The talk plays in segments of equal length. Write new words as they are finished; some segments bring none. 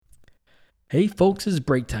Hey folks, it's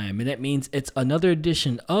break time, and that means it's another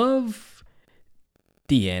edition of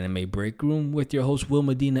the Anime Break Room with your host Will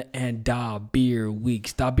Medina and Dabir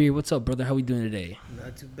Weeks. Dabir, what's up, brother? How we doing today?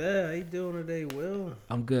 Not too bad. How you doing today, Will?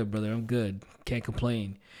 I'm good, brother. I'm good. Can't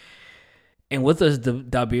complain. And with us,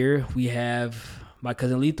 Dabir, we have my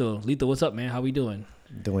cousin Lito. Lito, what's up, man? How we doing?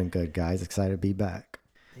 Doing good, guys. Excited to be back.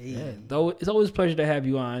 Hey. Yeah, though it's always a pleasure to have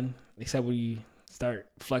you on, except when you start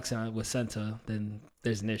flexing on it with Senta, then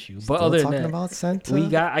there's an issue. But Still other than talking that, about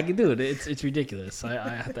Senta? I can do it. It's ridiculous. I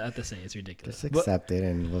have to say it's ridiculous. Just accept it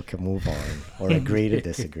and we can move on. Or agree to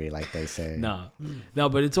disagree, like they say. No,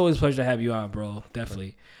 but it's always a pleasure to have you on, bro.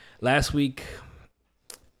 Definitely. Last week,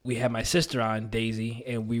 we had my sister on, Daisy,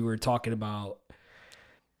 and we were talking about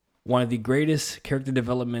one of the greatest character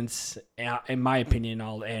developments, in my opinion, in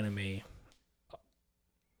all anime,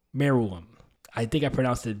 Meruem. I think I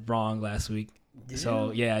pronounced it wrong last week.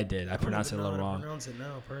 So, yeah, I did. I pronounced it a little wrong. I pronounce it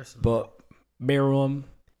now, personally. But Meruem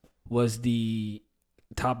was the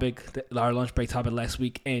topic, our lunch break topic last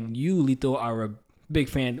week, and you, Lito, are a big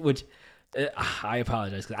fan, which I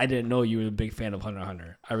apologize because I didn't know you were a big fan of Hunter x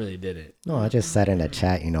Hunter. I really didn't. No, I just said in the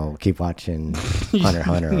chat, keep watching Hunter x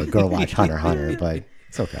Hunter or go watch Hunter x Hunter, but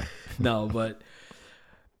it's okay. No, but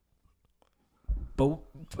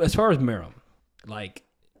as far as Meruem, like,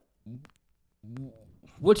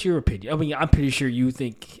 what's your opinion? I mean, I'm pretty sure you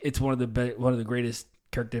think it's one of the greatest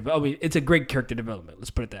character. I mean, it's a great character development.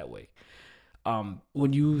 Let's put it that way.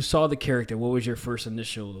 When you saw the character, what was your first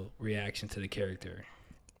initial reaction to the character?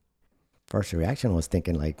 First reaction was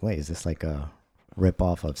thinking like, wait, is this like a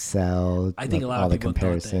ripoff of Cell? I think a lot all of the people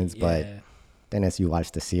comparisons, thought that, yeah. But then as you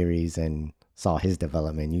watch the series and saw his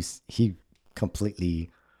development, he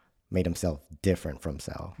completely made himself different from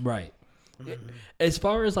Cell. Right. As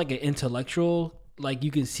far as like an intellectual, like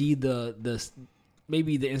you can see the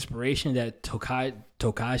maybe the inspiration that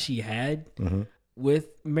Tokashi had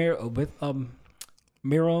with Meruem.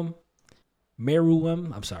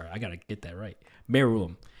 I'm sorry, I gotta get that right.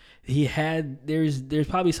 Meruem. There's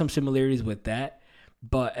probably some similarities with that,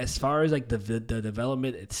 but as far as like the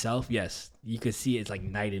development itself, yes, you could see it's like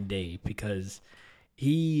night and day because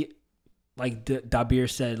he, like Dabir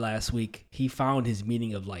said last week, he found his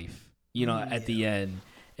meaning of life. At the end,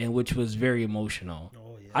 and which was very emotional.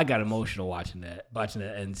 Oh, yeah. I got emotional watching that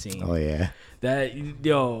end scene. Oh yeah,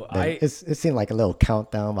 it seemed like a little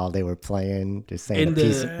countdown while they were playing, just saying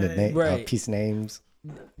piece names.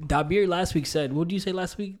 Dabir last week said, what did you say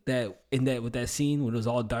last week? With that scene when it was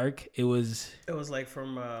all dark, it was like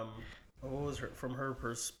from from her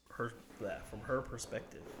perspective.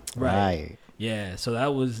 Right. Yeah. So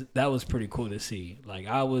that was pretty cool to see. Like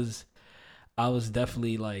I was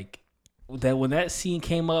definitely like that when that scene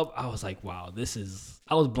came up. I was like, wow,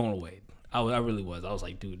 I was blown away. I really was. I was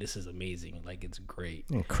like, dude, this is amazing. Like it's great.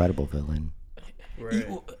 Incredible villain. Right.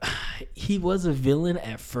 He was a villain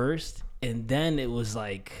at first, and then it was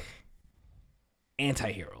like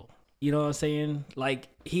anti-hero. You know what I'm saying? Like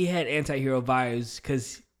he had anti-hero vibes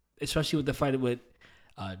because, especially with the fight with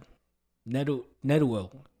Neruo.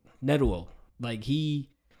 Like he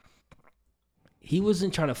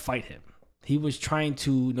wasn't trying to fight him. He was trying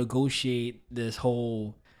to negotiate this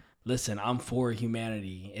whole, listen, I'm for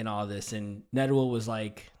humanity and all this. And Neruo was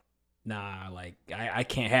like, nah, like I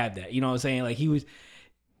can't have that. You know what I'm saying? Like he was,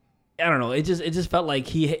 I don't know. It just felt like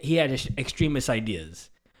he had extremist ideas.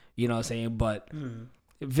 You know what I'm saying? But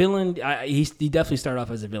villain, he definitely started off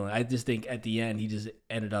as a villain. I just think at the end he just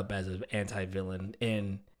ended up as an anti-villain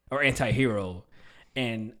or anti-hero.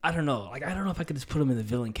 And I don't know. Like I don't know if I could just put him in the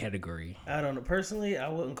villain category. I don't know. Personally, I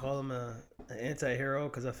wouldn't call him an anti-hero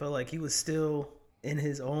because I felt like he was still in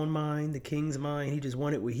his own mind, the king's mind. He just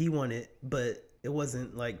wanted what he wanted, but it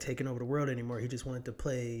wasn't like taking over the world anymore. He just wanted to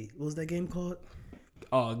play. What was that game called?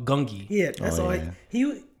 Gungi. Yeah, that's all. Yeah.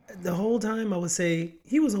 He the whole time I would say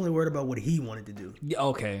he was only worried about what he wanted to do. Yeah,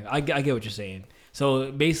 okay, I get what you're saying.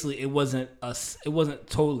 So basically, it wasn't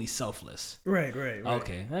totally selfless. Right.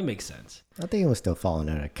 Okay, that makes sense. I think it was still falling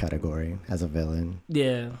in a category as a villain.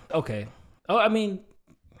 Yeah. Okay. Oh, I mean,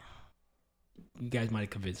 you guys might have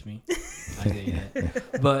convinced me. I get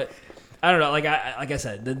that. But I don't know. Like I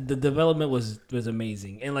said, the development was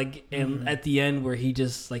amazing, and at the end where he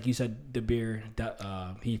just, like you said, Dabir,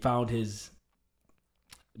 he found his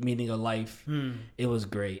meaning of life. It was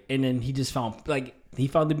great, and then he just found he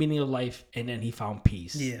found the meaning of life, and then he found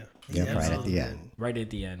peace. Yeah. Right at the end. Right at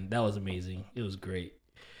the end. That was amazing. It was great.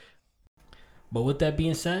 But with that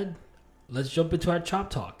being said, let's jump into our Chop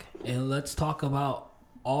Talk, and let's talk about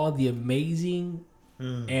all the amazing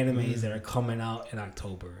animes that are coming out in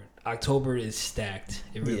October. October is stacked.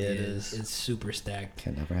 It really is. It's super stacked.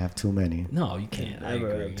 Can never have too many. No, you can't. I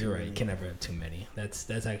agree. You're right. You can never have too many. That's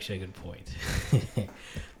actually a good point.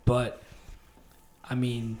 But I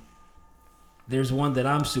mean, there's one that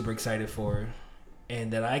I'm super excited for,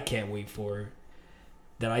 and that I can't wait for.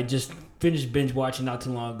 That I just finished binge watching not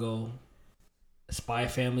too long ago. Spy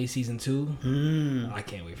Family season 2. I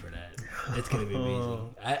can't wait for that. It's gonna be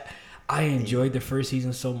amazing. I enjoyed the first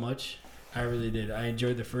season so much. I really did. I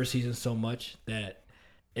enjoyed the first season so much that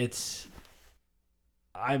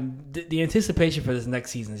the anticipation for this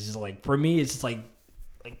next season is just like, for me, it's just like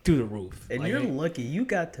through the roof. And like, you're lucky you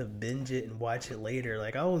got to binge it and watch it later.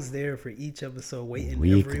 Like, I was there for each episode waiting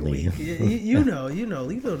Weekly. every week. You know,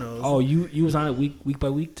 Lito knows. Oh, you was on it week by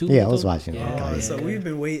week too? Yeah, I was watching it. Oh, so we've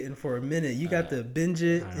been waiting for a minute. You got to binge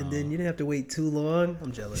it, and then you didn't have to wait too long.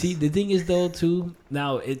 I'm jealous. See, the thing is though, too,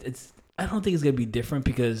 now it's I don't think it's gonna be different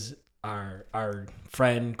because our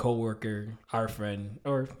friend, coworker, our friend,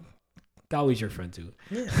 or always your friend too.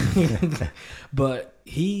 Yeah. But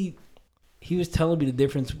he was telling me the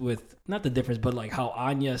difference with, not the difference, but like how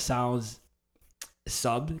Anya sounds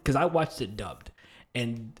subbed, because I watched it dubbed,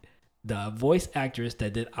 and the voice actress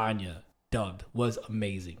that did Anya dubbed was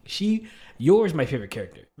amazing. Yor is my favorite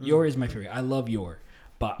character. Yor is my favorite. I love Yor,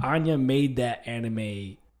 but Anya made that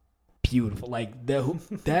anime beautiful. Like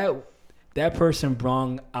that person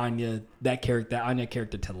brought Anya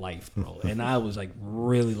character to life, bro. And I was like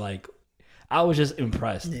really like, I was just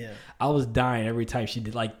impressed. Yeah. I was dying every time she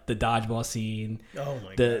did like the dodgeball scene, Oh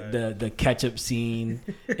my god. the ketchup scene.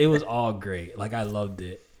 It was all great. Like, I loved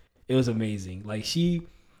it. It was amazing. Like, she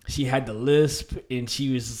had the lisp, and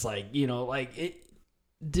she was just like, you know, like it.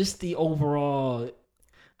 Just the overall,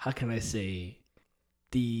 how can I say,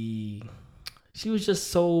 she was just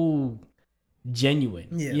so genuine.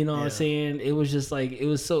 Yeah, You know what I'm saying? It was just like, it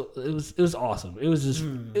was awesome. It was just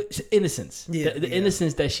it's innocence. Yeah, The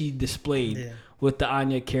innocence that she displayed Yeah. with the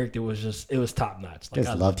Anya character was just, it was top notch. Like,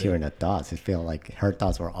 Just loved hearing the thoughts. It felt like her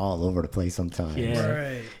thoughts were all over the place sometimes. Yeah.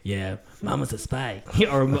 Right. Yeah, Mama's a spy,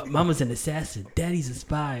 or Mama's an assassin. Daddy's a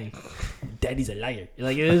spy. Daddy's a liar.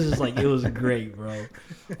 Like, it was just like, it was great, bro.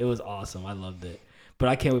 It was awesome. I loved it. But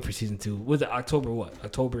I can't wait for season 2. Was it October what?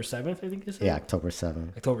 October 7th, I think it's Yeah, October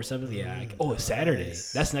 7th. October 7th? Yeah. It's Saturday.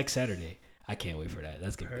 That's next Saturday. I can't wait for that.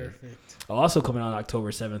 That's good. Perfect. Also coming on October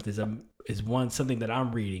 7th is something that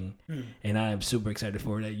I'm reading, and I am super excited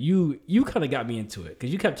for that. You kind of got me into it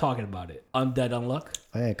because you kept talking about it. Undead Unluck.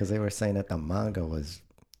 Oh, yeah, because they were saying that the manga was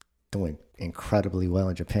doing incredibly well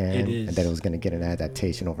in Japan. It is. And that it was going to get an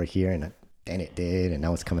adaptation over here, and it did, and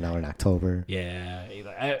now it's coming out in October. Yeah,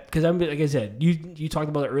 because I'm like I said, you talked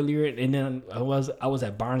about it earlier, and then I was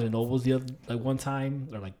at Barnes and Nobles the other, like one time,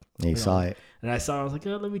 or like And you saw it. and I saw it, I was like,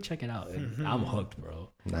 oh, let me check it out. And I'm hooked, bro.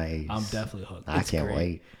 Nice. I'm definitely hooked. I It's can't great.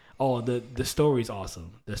 wait. Oh, the story's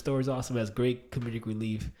awesome. The story's awesome. It has great comedic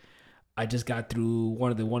relief. I just got through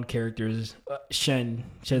one characters, Shen.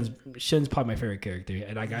 Shen's probably my favorite character,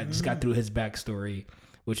 and I just got through his backstory,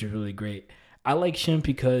 which is really great. I like Shen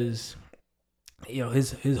because, you know,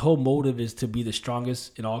 his whole motive is to be the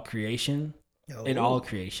strongest in all creation. In all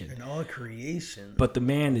creation. In all creation. But the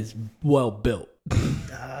man is well built.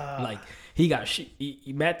 Like, he got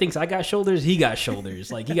Matt thinks I got shoulders. He got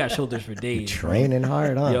shoulders. Like, he got shoulders for days. Training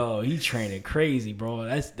hard, huh? Yo, he training crazy, bro.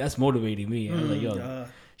 That's motivating me. I was like, yo,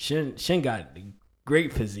 Shen got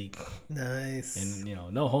great physique, Nice. and you know,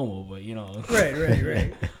 no homo, but you know,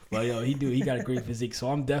 Right. but yo, he got a great physique, so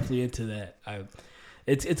I'm definitely into that.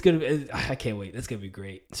 It's gonna. I can't wait. That's gonna be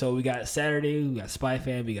great. So we got Saturday. We got Spy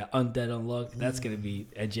Fan. We got Undead Unluck. That's gonna be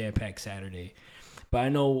a jam packed Saturday. But I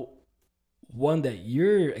know one that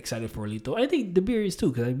you're excited for, Lito. I think Dabir is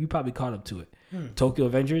too, because you probably caught up to it. Tokyo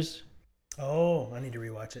Avengers. Oh, I need to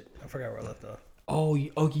rewatch it. I forgot where I left off. Oh,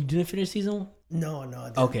 you didn't finish season 1? No, I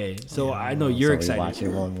didn't. Okay, so I know you're So we excited. watch it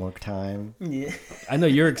one more time. Yeah. I know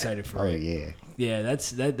you're excited for Oh, it. yeah. Yeah,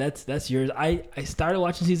 that's yours. I started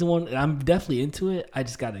watching season 1, and I'm definitely into it. I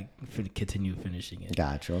just gotta continue finishing it.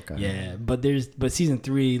 Gotcha. Okay. Yeah, but season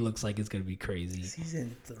 3 looks like it's gonna be crazy.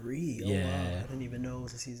 Season 3. Oh, Yeah. wow. I didn't even know it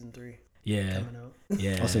was a season 3 Yeah, coming out.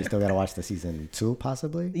 yeah. Also, you still got to watch the season 2,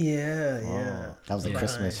 possibly? Yeah. Oh, that was the Yeah.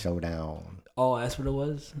 Christmas showdown. Oh, that's what it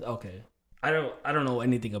was. Okay, I don't know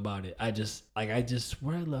anything about it. I just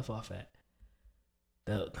where I left off at.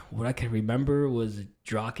 What I can remember was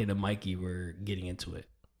Drock and Mikey were getting into it.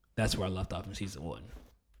 That's where I left off in season 1.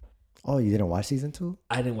 Oh, you didn't watch season 2?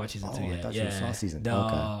 I didn't watch season 2 I yet. thought Yeah, you saw season 2. No,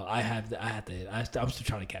 Okay. I'm still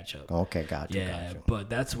trying to catch up. Okay, gotcha. Yeah, Gotcha. but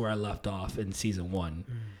that's where I left off in season 1.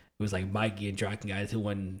 It was like Mikey and Drock and guys who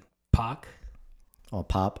won Pac. Oh,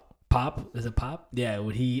 Pop? Pop, is it Pop? Yeah,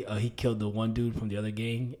 when he killed the one dude from the other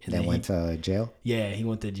gang, and That then went to jail. yeah, he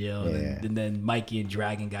went to jail, Yeah. and then Mikey and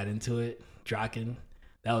Dragon got into it. Draken,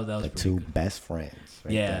 that was The pretty two good. best friends.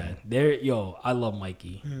 Right Yeah, there. I love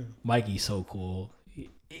Mikey. Mikey's so cool.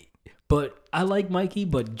 But I like Mikey,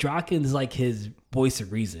 but Draken's like his voice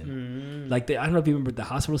of reason. Like I don't know if you remember the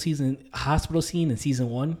hospital scene in season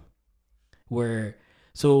 1, where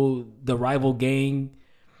so the rival gang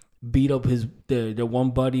beat up the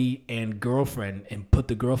one buddy and girlfriend and put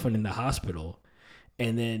the girlfriend in the hospital,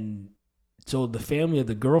 and then so the family of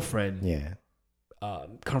the girlfriend Yeah.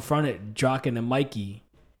 confronted Draken and Mikey,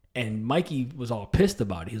 and Mikey was all pissed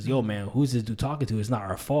about it. He was, yo man, who's this dude talking to? It's not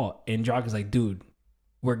our fault. And Draken's like, dude,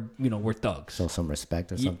 we're thugs. Show some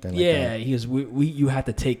respect or something. Yeah, Like that. he was. We you have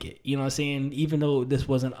to take it. You know what I'm saying? Even though this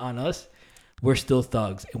wasn't on us, we're still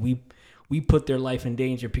thugs, and we put their life in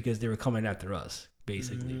danger because they were coming after us,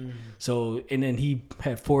 basically. So, and then he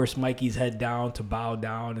had forced Mikey's head down to bow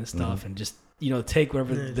down and stuff, and just take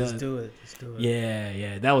whatever. Just do it.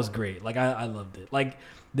 Yeah, that was great. Like I loved it. Like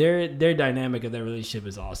their dynamic of their relationship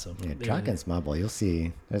is awesome. Yeah, Draken's my boy. You'll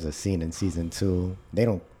see. There's a scene in season 2. They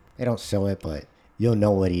don't show it, but you'll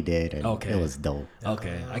know what he did, and it was dope.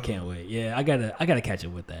 Okay, I can't wait. Yeah, I gotta catch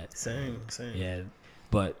up with that. Same. Yeah,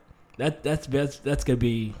 but that's gonna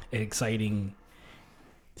be an exciting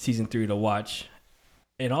season 3 to watch,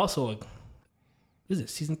 and also, is it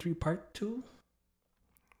season 3 part 2?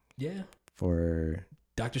 Yeah, For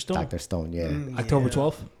Dr. Stone. Dr. Stone, yeah. October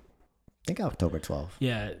 12th. I think October 12th.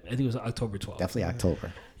 Yeah, I think it was October 12th. Definitely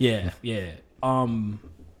October. Yeah.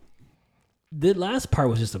 The last part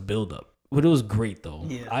was just a build up, but it was great though.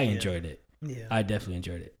 Yeah, I enjoyed it. Yeah. I definitely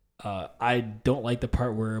enjoyed it. I don't like the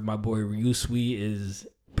part where my boy Ryusui is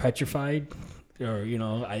petrified, or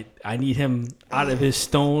I need him out of his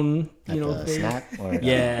stone. Phase. Snap. Or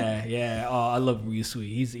Yeah. Oh, I love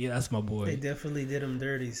Ryusui. That's my boy. They definitely did him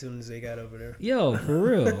dirty as soon as they got over there. Yo, for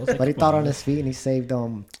real. I was like, But he come thought on, on his feet and he saved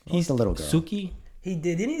he's the little girl. Suki. He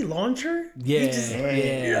did. Didn't he launch her? Yeah,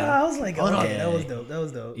 Yeah, I was like, okay, Yeah. that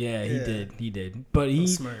was dope. Yeah, he did. But he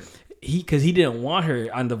Smart. because he didn't want her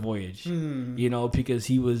on the voyage, Hmm. because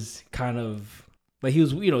he was kind of like he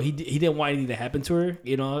didn't want anything to happen to her, but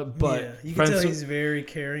Yeah, you can tell he's very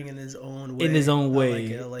caring in his own way. in his own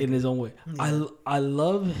way, I like in it. his own way. Yeah. I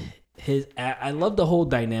love I love the whole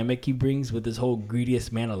dynamic he brings with this whole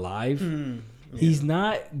greediest man alive. He's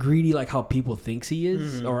not greedy like how people thinks he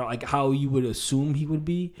is, or like how you would assume he would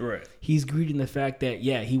be. Right. He's greedy in the fact that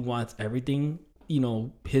he wants everything,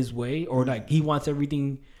 his way, or like he wants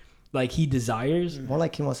everything like he desires. More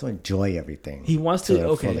like he wants to enjoy everything. He wants to to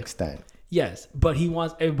the full extent. Yes, but he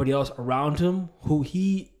wants everybody else around him who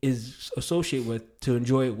he is associated with to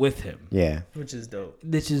enjoy it with him. Yeah. Which is dope.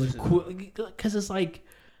 Which is cool because it's like,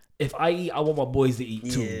 if I eat, I want my boys to eat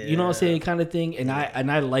too. Yeah. You know what I'm saying, kind of thing. And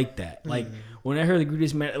I like that. Like when I heard the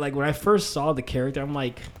greatest man, like when I first saw the character, I'm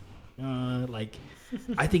like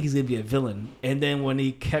I think he's gonna be a villain. And then when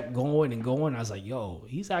he kept going and going, I was like, yo,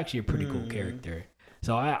 he's actually a pretty cool character.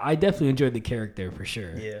 So I definitely enjoyed the character for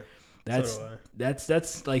sure. Yeah. That's So do I.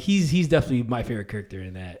 that's like he's definitely my favorite character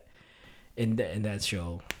in that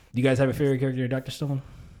show. Do you guys have a favorite character in Dr. Stone?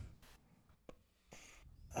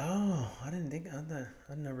 Oh, I didn't think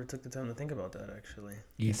I never took the time to think about that actually.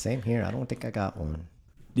 Same here. I don't think I got one.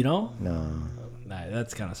 No, No.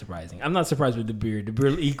 that's kind of surprising. I'm not surprised with Dabir.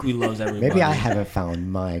 Dabir equally loves everybody. Maybe I haven't found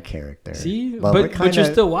my character. See, we're but you're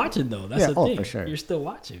still watching though. That's the thing. for sure. You're still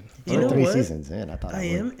watching. You We're know 3 what? seasons in. I thought I would.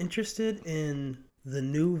 am interested in the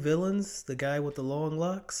new villains, the guy with the long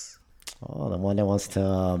locks. Oh, the one that wants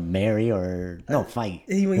to marry or fight.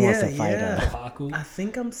 He wants to yeah, fight. yeah. Haku. I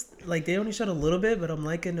think like they only showed a little bit, but I'm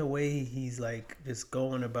liking the way he's like just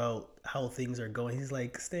going about how things are going. He's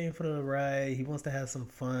like staying for the ride. He wants to have some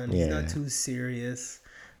fun. He's not Yeah. too serious.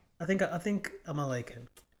 I think I'm gonna like him.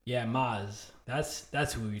 Yeah, Maz.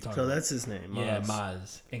 That's who you're talking So about. that's his name. Yeah, Maz.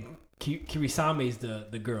 Maz. And Kirisame is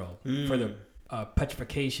the girl for the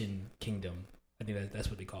Petrification Kingdom. I think that's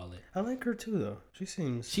what they call it. I like her too, though.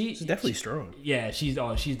 She's definitely strong. Yeah, she's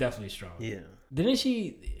definitely strong. Yeah. Didn't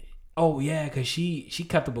she? Oh yeah, because she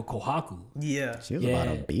kept up with Kohaku. Yeah. She was about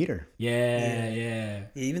to Yeah. beat her. Yeah. Yeah,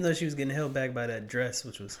 even though she was getting held back by that dress,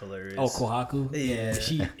 which was hilarious. Oh, Kohaku.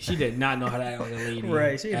 Yeah. She did not know how to act like a lady.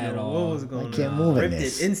 Right, she didn't at know all. what was going on. I can't move in Ripped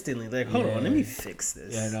this. it instantly. Like, hold on, let Yeah. me fix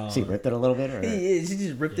this. Yeah, no. She ripped it a little bit. Or? Yeah, she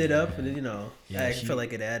just ripped it up, and then Yeah, I she- felt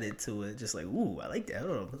like it added to it. Just like, ooh, I like that.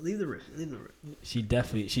 Hold on, leave the rip. She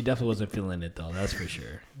definitely wasn't feeling it though. That's for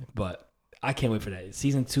sure. But I can't wait for that.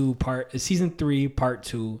 Season 3, part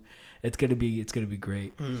 2. It's gonna be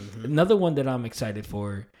great. Mm-hmm. Another one that I'm excited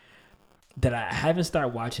for that I haven't started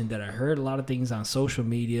watching, that I heard a lot of things on social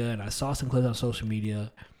media, and I saw some clips on social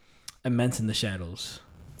media. Immense in the Shadows.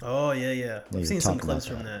 Oh yeah. I've you're seen some talking clips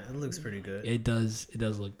about from that. It looks pretty good. It does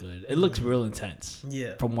look good. It looks real intense.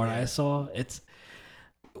 Yeah. From what I saw, it's.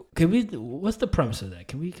 Can we? What's the premise of that?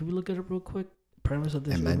 Can we look at it real quick? Premise of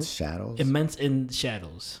this. Immense shadows. Immense in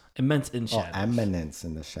shadows. Immense in shadows. Eminence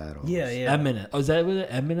in the shadows. Yeah. Eminent. Oh, is that what it?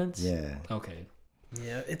 Eminence? Yeah. Okay.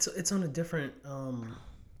 Yeah, it's on a different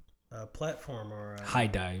platform or High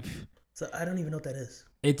Dive. so I don't even know what that is.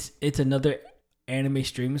 It's another anime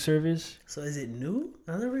streaming service. So is it new?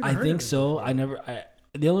 I never even I heard think of it so. before.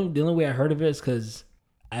 The only way I heard of it is because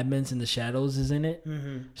Admins in the Shadows is in it.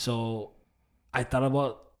 Mm-hmm. So I thought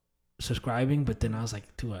about subscribing, but then I was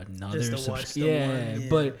like, to another Just to watch the yeah, one, yeah.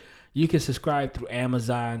 but you can subscribe through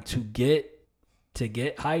Amazon to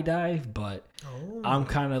get High Dive, but I'm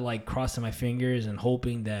kind of like crossing my fingers and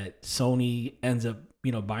hoping that Sony ends up,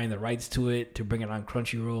 buying the rights to it to bring it on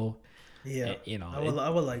Crunchyroll. Yeah, And, I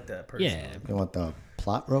would like that personally. yeah. You want the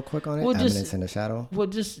plot real quick on it? Well, just- Eminence in the shadow. Well,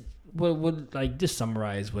 just just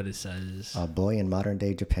summarize what it says. A boy in modern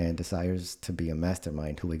day Japan desires to be a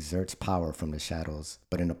mastermind who exerts power from the shadows,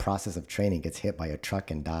 but in the process of training gets hit by a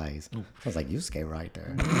truck and dies. I was like, Yusuke right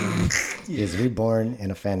there. He is reborn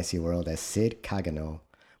in a fantasy world as Sid Kagano,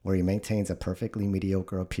 where he maintains a perfectly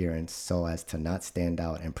mediocre appearance so as to not stand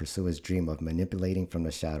out and pursue his dream of manipulating from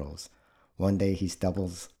the shadows. One day he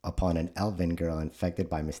stumbles upon an elven girl infected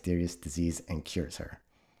by mysterious disease and cures her.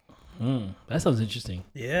 That sounds interesting.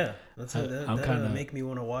 Yeah, that I'm kinda- make me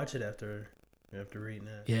want to watch it after reading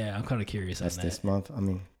that. Yeah, I'm kind of curious That's on that. this month. I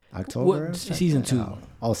mean, October. What, season 2?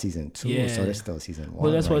 Oh, season 2. Yeah. So there's still season 1.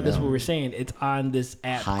 Well, that's right what now. we're saying. It's on this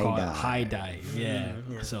app High called Dive. High Dive. Yeah.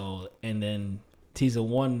 Yeah. So and then season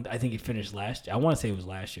 1, I think it finished last year. I want to say it was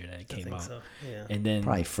last year that it I came think out. so. Yeah. And then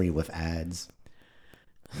Probably free with ads.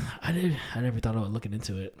 I never thought about looking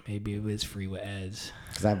into it. Maybe it was free with ads.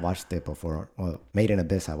 Because I've watched it before. Well, Made in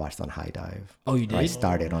Abyss I watched on High Dive. Oh, you I did?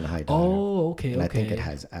 started on High Dive. Oh, okay, And okay. I think it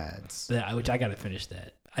has ads. Yeah, which I gotta finish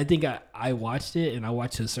that. I think I watched it and I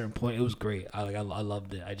watched to a certain point. It was great. I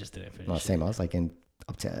loved it. I just didn't finish Well, it. same. I was like in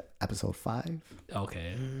up to episode 5.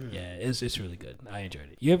 Okay. Yeah, it's really good. I enjoyed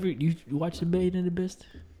it. You watched the Made in Abyss?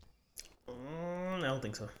 I don't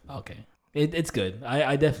think so. Okay. It's good.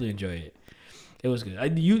 I definitely enjoy it. It was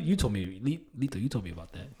good. You told me, Lito, you told me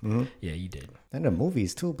about that. Mm-hmm. Yeah, you did. And the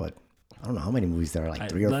movies too, but I don't know how many movies there are. Like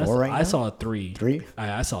 3 or 4 right now. I saw 3. 3.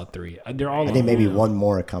 I saw 3. They're all. I think maybe one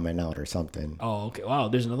more coming out or something. Oh, okay. Wow,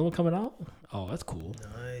 there's another one coming out. Oh, that's cool.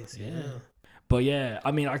 Nice. Yeah. Yeah. But yeah, I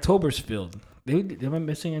mean, October's filled. Am I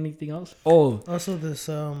missing anything else? Oh, Also, this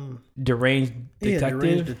Deranged Detective.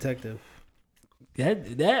 Deranged Detective.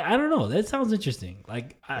 That I don't know. That sounds interesting.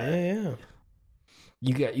 Like, Yeah.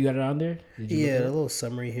 you got it on there? Did you Yeah, look a it up? little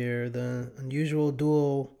summary here. The unusual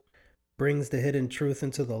duel brings the hidden truth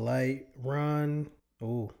into the light. Ron.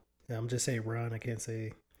 Oh, I'm just saying Ron. I can't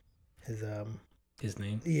say his His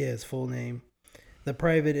name. his full name. The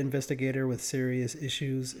private investigator with serious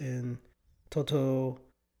issues, and Toto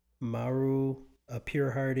Maru, a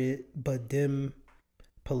pure-hearted but dim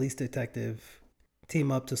police detective,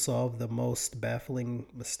 team up to solve the most baffling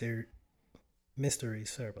mysteries.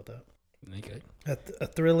 Sorry about that. Okay. A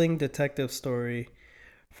thrilling detective story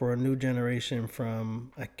for a new generation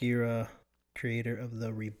from Akira, creator of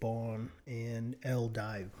The Reborn and El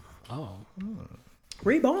Dive. Oh,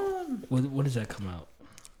 Reborn! when does that come out?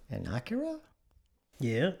 And Akira?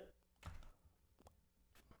 Yeah.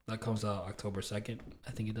 That comes out October 2nd.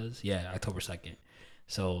 I think it does. Yeah, October 2nd.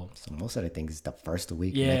 So So most of the things is the first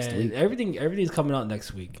week, yeah, next week. everything's coming out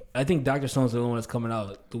next week. I think Dr. Stone's the only one that's coming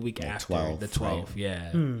out the week The after 12th, the 12th. right? Yeah,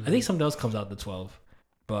 I think something else comes out the 12th.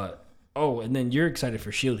 But and then you're excited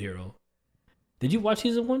for Shield Hero. Did you watch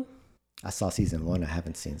season 1? I saw season 1. I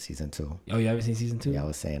haven't seen season 2. Oh, you haven't seen season 2? Yeah, I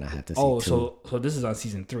was saying I have to see Oh, 2. so this is on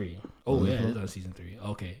season 3. Oh yeah, it's on season 3.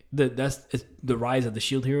 Okay, it's the rise of the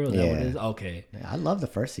Shield Hero. Is that what it Yeah. is? Okay. Yeah, I love the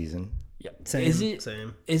first season. Yeah.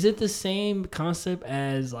 Same. Is it the same concept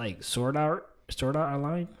as like Sword Art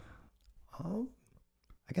Online?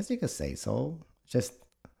 I guess you could say so. Just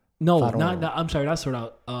No, I don't know. not. I'm sorry, not Sword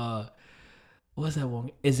Art. What's that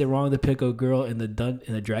one? Is it wrong to pick a girl in the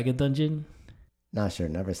dragon dungeon? not sure.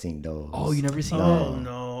 Never seen those. Oh, you never seen Oh, that?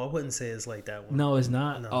 no. I wouldn't say it's like that one. No, it's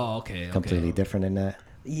not. No. Oh, okay. Completely different than that.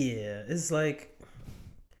 Yeah. It's like,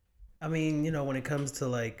 I mean, when it comes to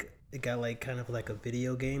like, it got like kind of like a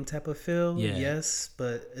video game type of feel. Yeah. Yes,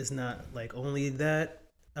 but it's not like only that.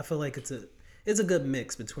 I feel like it's a good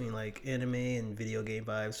mix between like anime and video game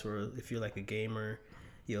vibes. For if you're like a gamer,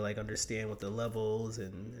 you like understand what the levels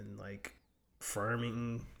and like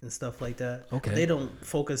farming and stuff like that. Okay. They don't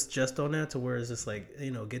focus just on that to where it's just like,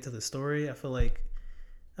 get to the story. I feel like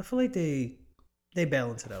they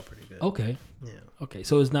balance it out pretty good. Okay. Yeah. Okay.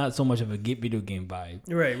 So it's not so much of a video game vibe.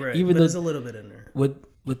 Right. Even but though there's a little bit in there. What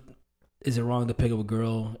is it wrong to pick up a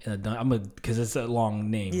girl in a dungeon? because it's a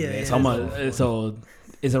long name. Yeah. Man. So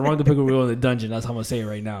is it wrong to pick up a girl in a dungeon? That's how I'm gonna say it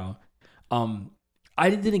right now. I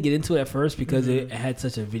didn't get into it at first because it had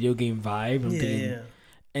such a video game vibe. I'm thinking,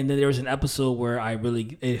 and then there was an episode where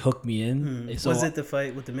it hooked me in. So, was it the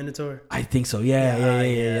fight with the Minotaur? I think so.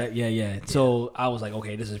 Yeah. So I was like,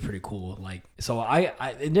 okay, this is pretty cool. Like, so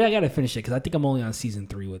and then I gotta finish it because I think I'm only on season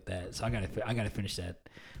 3 with that. So I gotta finish that.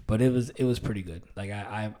 But it was pretty good. Like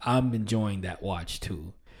I'm enjoying that watch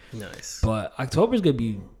too. Nice. But October's gonna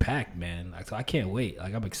be packed, man. I can't wait.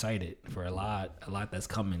 Like I'm excited for a lot that's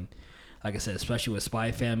coming. Like I said, especially with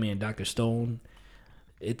Spy Family and Dr. Stone,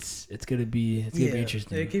 it's gonna be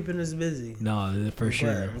interesting. They're keeping us busy. No, for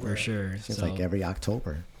sure. Seems like every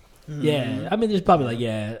October. Yeah, I mean, there's probably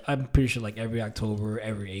I'm pretty sure like every October,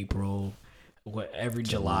 every April, every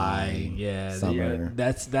July. Yeah, summer.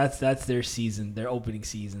 That's their season, their opening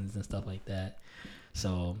seasons and stuff like that.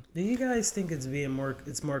 So, do you guys think it's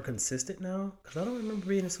more consistent now? Because I don't remember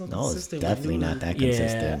being so consistent. No, it's definitely not that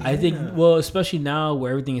consistent. Yeah, I think especially now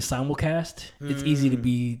where everything is simulcast, it's easy to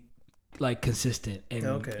be like consistent and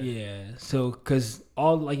So, because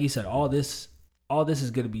like you said, all this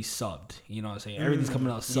is gonna be subbed. You know what I'm saying? Everything's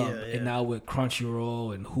coming out subbed, and now with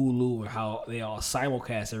Crunchyroll and Hulu and how they all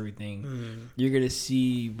simulcast everything, you're gonna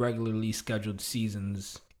see regularly scheduled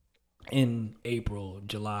seasons in April,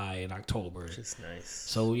 July, and October. Which is nice.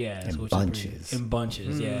 So in bunches. In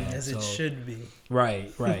bunches, as it should be.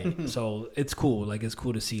 Right. So it's cool. Like it's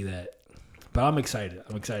cool to see that. But I'm excited.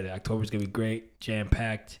 October's gonna be great, jam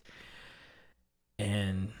packed,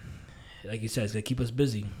 and like you said, it's gonna keep us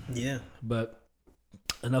busy. Yeah. But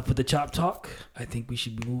enough with the chop talk. I think we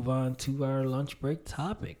should move on to our lunch break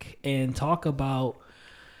topic and talk about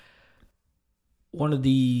one of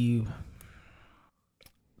the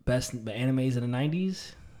best animes in the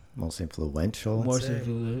 90s. Most influential.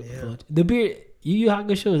 The beard, Yu Yu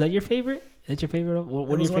Hakusho, is that your favorite? Is that your favorite?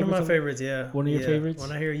 One of my favorites, yeah. One of your favorites?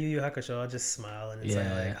 When I hear Yu Yu Hakusho, I just smile and it's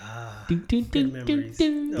like good memories. The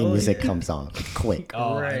music comes on quick.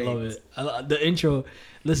 Oh, right. I love it. The intro.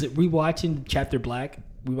 Listen, rewatching Chapter Black.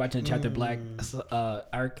 Chapter Black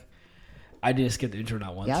arc. I didn't skip the intro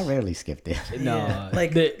not once. Yeah, I rarely skipped it. No,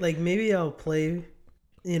 like maybe I'll play,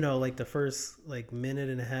 like the first minute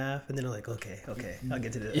and a half, and then I'm like, okay, I'll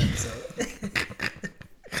get to the episode.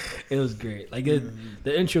 It was great. Like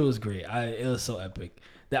the intro was great. It was so epic.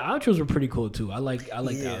 The outros were pretty cool too. I like the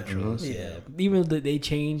outros. Yeah, even though they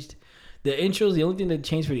changed the intros. The only thing that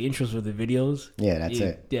changed for the intros were the videos. Yeah, that's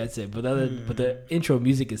it. Yeah, that's it. But the intro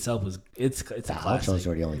music itself was it's the a classic. outros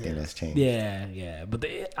were the only thing that's changed. Yeah. But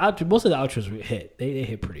most of the outros were hit. They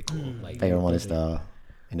hit pretty cool. Like favorite one is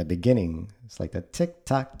in the beginning. It's like the tick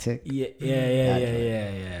tock tick.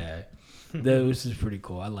 Yeah. That was just pretty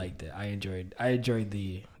cool. I liked it. I enjoyed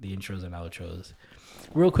the intros and outros.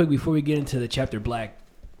 Real quick before we get into the Chapter Black,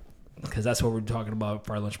 because that's what we're talking about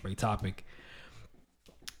for our lunch break topic.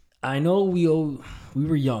 I know we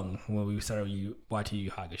were young when we started watching Yu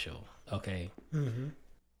Yu Hakusho, okay? Mm-hmm.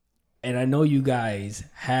 And I know you guys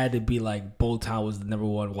had to be like, Botan was the number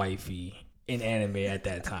one wifey in anime at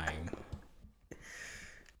that time.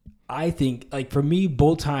 I think, for me,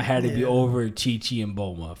 Botan had to be over Chi-Chi and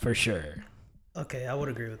Bulma, for sure. Okay, I would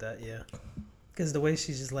agree with that, yeah. Because the way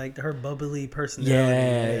she's just her bubbly personality.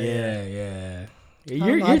 Yeah.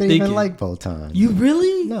 You're I didn't thinking. even like Botan. You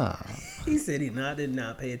really? Nah. He said he did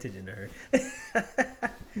not pay attention to her.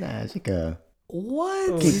 Nah, she could.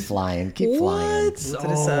 What? Keep flying. Move to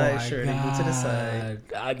the side, Shirley. Move to the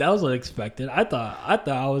side. That was unexpected. I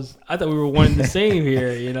thought we were one and the same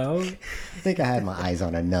here. I think I had my eyes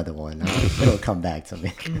on another one. It'll come back to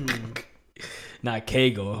me. Not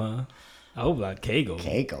Keigo, huh? I hope not Keigo.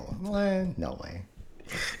 Keigo? What? No way.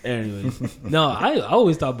 Anyways, no, I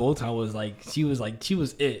always thought Botan was she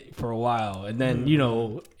was it for a while, and then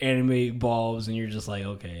anime evolves, and you're just like,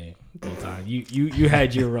 okay, Botan, you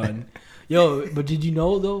had your run. Yo, but did you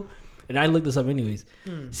know though? And I looked this up anyways.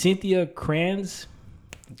 Cynthia Kranz,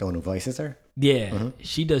 the one who voices her. Yeah,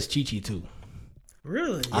 she does Chi-Chi too.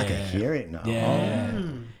 Really? I can hear it now.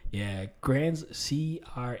 Yeah. Kranz, Cranz,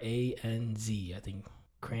 I think.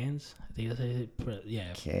 Kranz, I think that's it.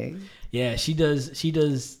 Yeah. Okay. Yeah, she does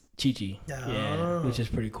Chi-Chi. Yeah, which is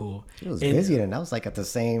pretty cool. She was busy, and I was at the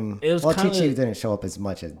same. It was Chi-Chi didn't show up as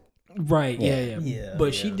much as. Right. Yeah.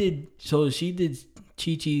 But she did. So she did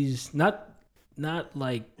Chi-Chi's not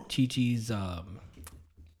like Chi-Chi's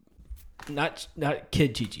not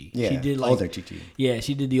Kid Chi-Chi. Yeah, she did like older Chi-Chi. Yeah,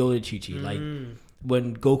 she did the older Chi-Chi. Like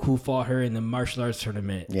when Goku fought her in the martial arts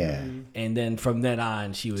tournament. Yeah. And then from then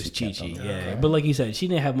on, she was She Chi-Chi. kept on- Yeah. okay. But like you said, she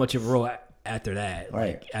didn't have much of a role after that.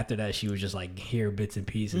 Right. Like after that, she was just like here bits and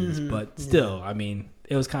pieces. But still, I mean,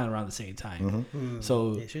 it was kind of around the same time.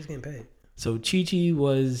 So Yeah, she was getting paid. So Chi-Chi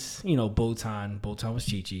was, Botan. Botan was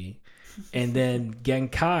Chi-Chi. And then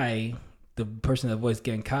Genkai, the person that voiced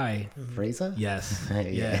Genkai. Frieza? Yes. Yeah.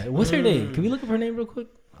 Yeah. What's her name? Can we look up her name real quick?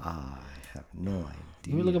 I have no idea.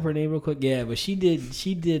 Can we look up her name real quick? Yeah, but she did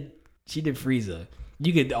Frieza.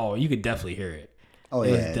 You could definitely hear it. Oh, It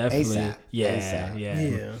yeah. was definitely ASAP. yeah, ASAP.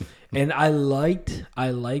 Yeah. And I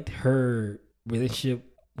liked her relationship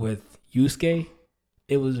with Yusuke.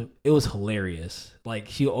 It was hilarious. Like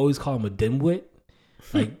she always called him a dimwit.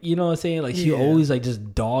 Like you know what I'm saying? Like she always like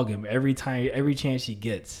just dog him every chance she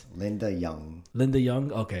gets. Linda Young. Linda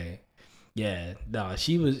Young, okay, yeah, no,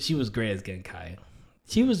 she was great as Genkai.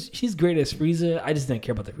 She's great as Frieza. I just didn't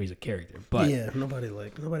care about the Frieza character, but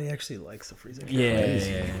nobody actually likes the Frieza.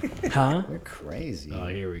 yeah. Huh? We're crazy. Oh,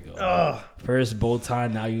 here we go. Oh, First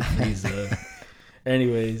Bolton, now you Frieza.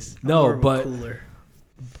 Anyways, I'm more no, of a but cooler.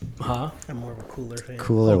 huh? I'm more of a cooler fan.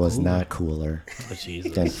 Cooler was Cooler. not cooler Oh,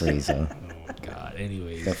 Jesus. than Frieza. Oh God.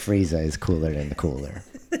 Anyways, The Frieza is cooler than the cooler.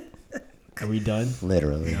 are we done?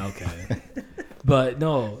 Literally. Okay. But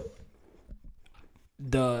no,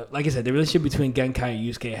 like I said, the relationship between Genkai and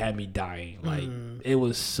Yusuke had me dying. Like it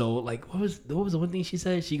was so like what was the one thing she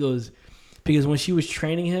said? She goes, because when she was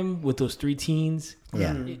training him with those 3 teens,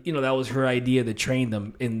 Yeah. that was her idea to train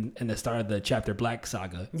them in the start of the Chapter Black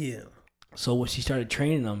saga. Yeah. So when she started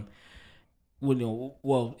training them,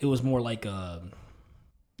 it was more like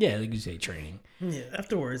like you say, training. Yeah.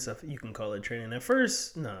 Afterwards, you can call it training. At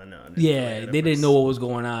first, no. Yeah, they didn't know what was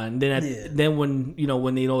going on. Then Yeah. then when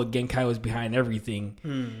when they know Genkai was behind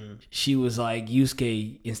everything, she was like,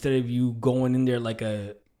 Yusuke, instead of you going in there like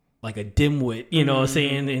a dimwit, you know what I'm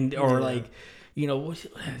saying, and or like,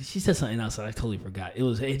 she said something else that I totally forgot.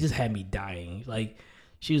 It just had me dying. Like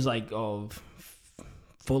she was like, oh,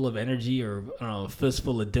 full of energy, or I don't know,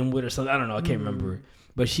 fistful of dimwit or something. I don't know. I can't remember.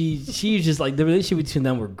 But she was just like, the relationship between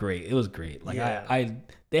them were great. It was great. Like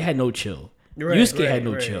they had no chill. Yusuke had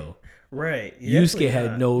no chill. Right. Yusuke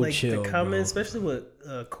had no chill. The comments, bro. especially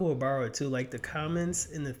with Kuwabara too, like the comments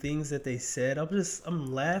and the things that they said,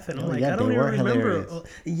 I'm laughing. I'm like, yeah, I don't they even were remember.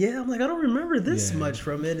 hilarious. I'm like, I don't remember this Yeah. much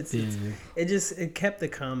from it. It kept the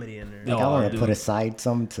comedy in there. No. I want to dude. put aside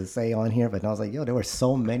some to say on here, but I was like, there were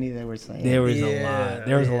so many they were saying. There was a Yeah, lot.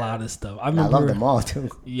 There was a yeah. lot of stuff. I I remember. love them all too.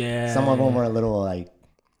 Yeah. Some of them were a little like,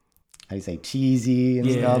 how do you say, cheesy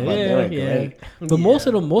and stuff, but they were great. But most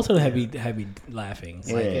of them had me laughing.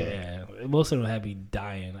 Like, Yeah. most of them had me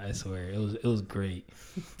dying. I swear, it was great.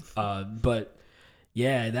 But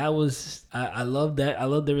yeah, that was I love that. I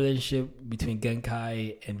love the relationship between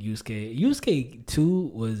Genkai and Yusuke. Yusuke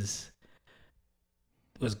too was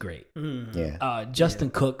great. Yeah. Justin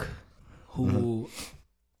Cook, who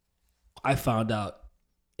I found out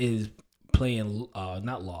is playing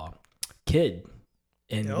not Law, Kid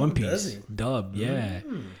in One Piece. does he? Dub, yeah.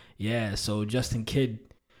 Yeah, so Justin Cook.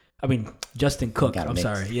 Got it I'm mixed.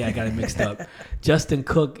 sorry. Yeah, I got it mixed up. Justin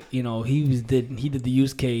Cook, he did the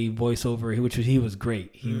Yusuke voiceover, he was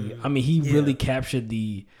great. He really captured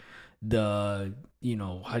the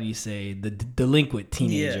how do you say, the delinquent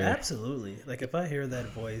teenager. Yeah, absolutely. Like if I hear that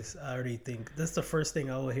voice, I already think that's the first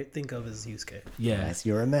thing I will think of is Yusuke. Yeah. That's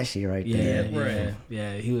Urameshi right Yeah, there. right.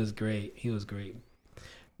 Yeah, he was great.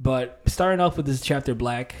 But starting off with this Chapter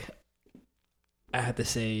Black, I have to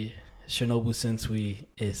say Shinobu Sensui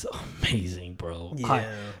is amazing, bro.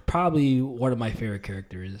 Yeah. Probably one of my favorite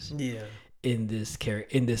characters Yeah. in this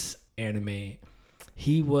anime.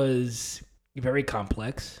 He was very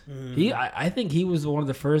complex. I think he was one of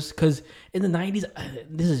the first, because in the 90s,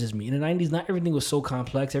 this is just me, in the 90s, not everything was so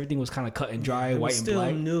complex. Everything was kind of cut and dry, white and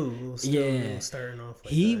black. New. It was still new starting off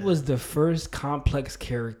like He that. was the first complex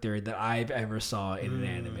character that I've ever saw in an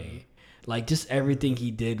anime. Like just everything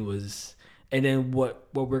he did was, and then what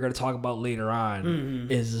we're gonna talk about later on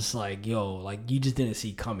is just like, like you just didn't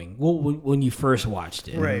see coming. Well, when you first watched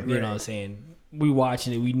it, Right, you know right. what I'm saying? We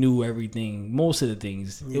watching it, we knew everything, most of the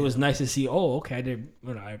things. It was nice to see. Oh, okay,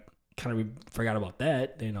 I kind of forgot about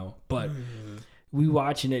that, But we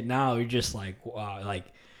watching it now, you're just like, wow, like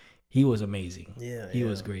he was amazing. Yeah, he yeah.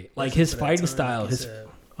 was great. Like Especially his for that fighting time, style. like you said.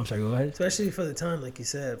 I'm sorry, go ahead. Especially for the time, like you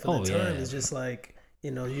said. For the time, it's just like,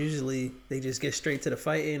 usually they just get straight to the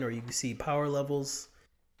fighting, or you can see power levels.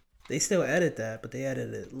 They still edit that, but they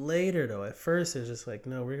edit it later, though. At first, it's just like,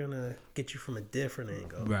 no, we're going to get you from a different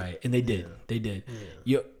angle. Right, and they did. They did.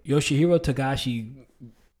 Yoshihiro Togashi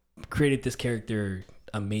created this character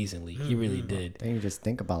amazingly. He really did. Then you just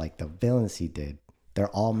think about like the villains he did. They're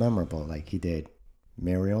all memorable. Like he did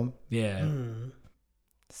Miriam, Yeah.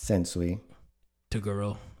 Sensui,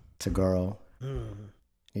 Toguro.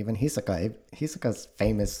 Even Hisoka. Hisoka's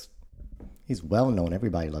famous. He's well known.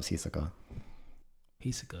 Everybody loves Hisoka.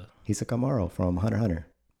 Hisoka Moro from Hunter x Hunter.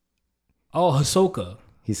 Oh, Hisoka.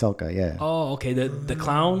 Yeah. Oh, okay. The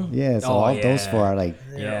clown? Yeah, so all those four are like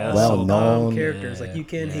Yeah, well known characters. Like you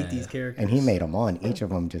can't hate these characters. And he made them on. Each of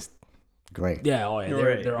them just great. Yeah, oh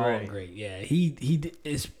yeah, they're all great. Yeah, he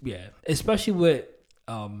is especially with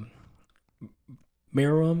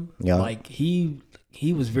Miriam. Yeah. Like he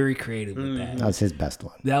was very creative with that. That was his best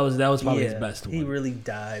one. That was probably his best one. He really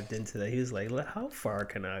dived into that. He was like, "How far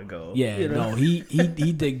can I go?" Yeah, you know? no, he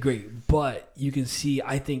did great. But you can see,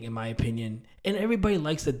 I think, in my opinion, and everybody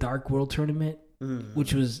likes the Dark World tournament,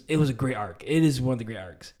 which was a great arc. It is one of the great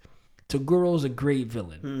arcs. Togoro's a great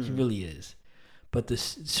villain. He really is. But the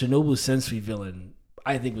Shinobu Sensui villain,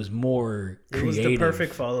 I think, was more creative. It was the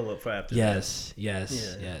perfect follow-up for after that.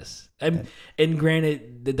 Yes. And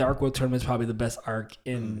granted, the Dark World tournament is probably the best arc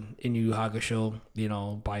in Yu Yu Hakusho.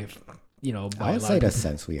 By I would say the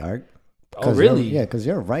Sensui arc. Oh, really? Yeah, because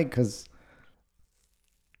you're right. Because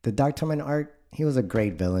the Dark Tournament arc, he was a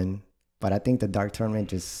great villain, but I think the Dark Tournament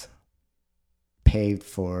just paved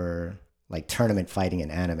for like tournament fighting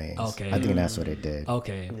in anime. Okay, I think that's what it did.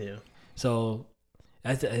 Okay, Yeah. So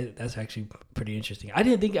that's actually pretty interesting. I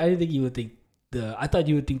didn't think you would think I thought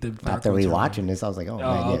you would think the Dark After World rewatching this, I was like, oh man,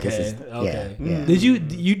 yeah, okay, this is okay. yeah. Did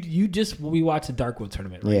you just rewatched the Dark World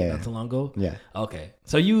tournament? Right? Yeah. Not too long ago. Yeah. Okay,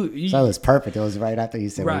 so you So it was perfect. It was right after you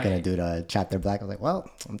said Right. we're gonna do the chapter black. I was like, well,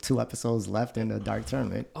 I'm 2 episodes left in the Dark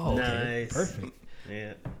Tournament. oh okay, Nice. perfect.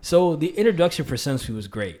 Yeah. So the introduction for Sensui was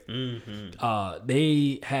great. Mm-hmm.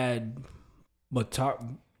 They had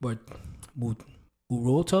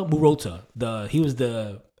Murota. He was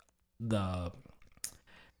the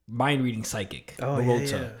mind reading psychic. Oh,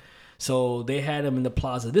 Murota. yeah. So they had him in the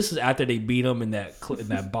plaza. This is after they beat him in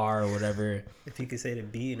that bar or whatever. If you could say the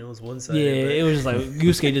B, and it was one side. Yeah, it was just like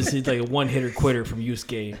Yusuke just is like a one hitter quitter from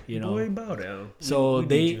Yusuke. Boy, bow down. So We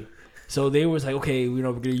need you. they was like, okay, we're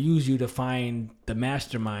gonna use you to find the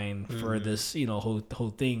mastermind for this,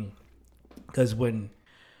 whole thing. Because when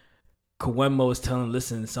Koenmo was telling,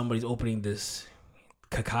 listen, somebody's opening this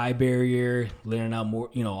Kakai barrier, learning out more,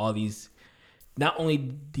 all these, not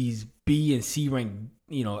only these B and C rank,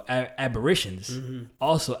 aberrations,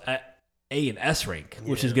 also at A and S rank,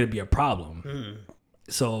 which is gonna be a problem.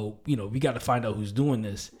 So we got to find out who's doing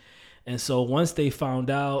this. And so once they found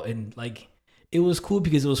out, and like, it was cool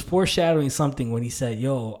because it was foreshadowing something when he said,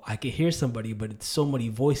 yo, I can hear somebody, but it's so many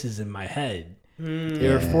voices in my head. They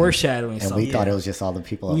were foreshadowing And something. we thought it was just all the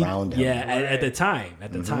people around him. Yeah, at the time.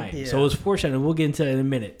 Yeah. So it was foreshadowing. We'll get into that in a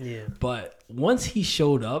minute. Yeah. But once he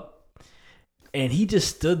showed up, and he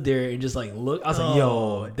just stood there and just like looked, I was like,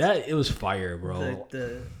 yo, it was fire, bro.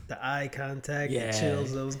 The eye contact, Yeah. the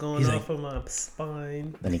chills that was going He's off of my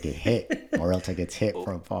spine. Then he get hit. Morelta gets hit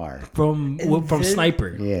from far. From then-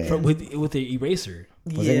 Sniper. Yeah. With the eraser.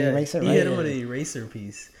 Was it an eraser, He right? hit him with an eraser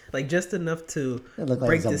piece. Like just enough to It looked like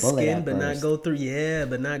break it the was a bullet skin, at but not first. go through. Yeah,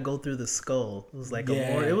 but not go through the skull. It was like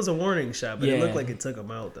Yeah. it was a warning shot, but it Yeah. looked like it took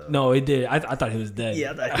him out though. No, it did. I thought he was dead.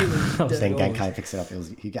 Yeah, I thought he was I was dead. Then like, Genkai picks it up.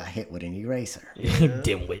 He got hit with an eraser.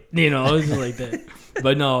 dimwit. It was just like that.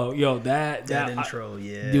 But no, yo, that intro,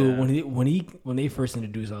 yeah, dude. When they first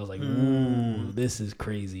introduced, I was like, ooh, this is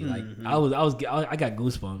crazy. Like I got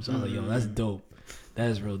goosebumps. I was like, yo, that's dope. That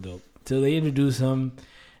is real dope. So they introduce him.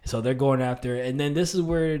 So they're going after, and then this is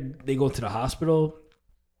where they go to the hospital,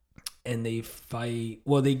 and they fight.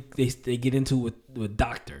 Well, they get into with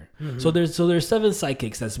Doctor. So there's 7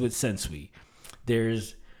 psychics that's with Sensui.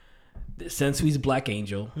 There's Sensui's Black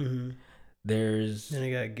Angel. There's Then I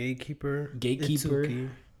got Gatekeeper. Gatekeeper.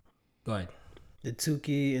 Go ahead.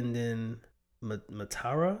 Itsuki, and then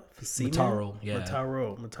Matara for Seaman. Mataro, yeah.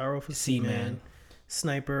 Mataro for Seaman. Seaman.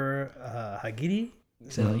 Sniper Hagiri.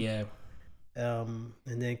 So yeah. And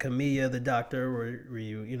then Kamiya, the doctor,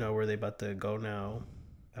 where they about to go now.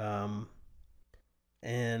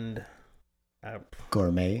 And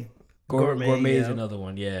Gourmet. Gourmet is yeah. another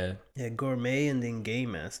one. Yeah. Yeah, Gourmet, and then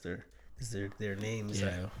Game Master is their names.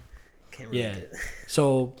 Yeah. I can't really Yeah. get.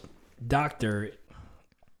 So Doctor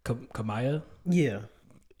Kamaya, Yeah.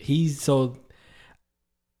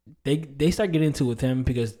 they start getting into it with him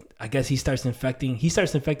because I guess he starts infecting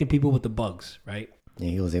people with the bugs, right? Yeah,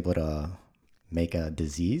 he was able to make a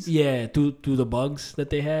disease. Yeah, through the bugs that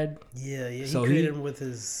they had. Yeah. He So created him with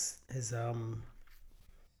his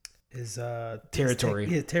his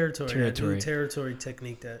territory. Territory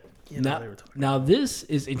technique that they were talking now this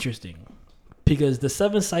is interesting because the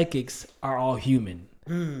 7 psychics are all human.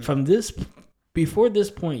 Before this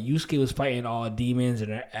point, Yusuke was fighting all demons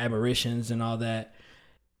and aberrations and all that.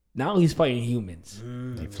 Now he's fighting humans.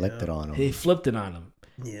 They flipped it on him. They flipped it on him.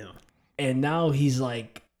 Yeah. And now he's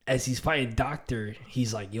like, as he's fighting Doctor,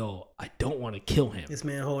 he's like, yo, I don't want to kill him. This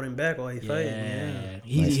man holding back while he's fighting. Yeah.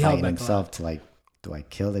 He's fighting himself to like, do I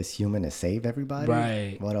kill this human to save everybody?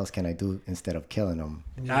 Right. What else can I do instead of killing him?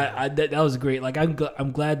 Yeah. That was great. Like I'm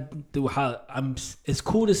glad through how it's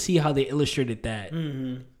cool to see how they illustrated that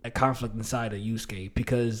a conflict inside of Yusuke,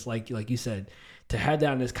 because like you said, to have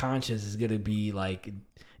that in his conscience is gonna be like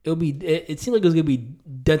it seemed like it was gonna be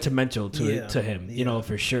detrimental to him, you know,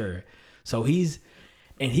 for sure. So he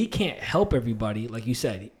can't help everybody, like you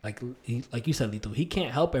said, Lito. He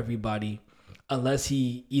can't help everybody unless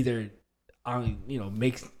he either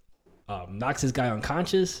knocks this guy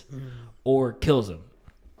unconscious or kills him,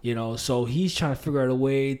 you know. So he's trying to figure out a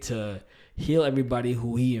way to heal everybody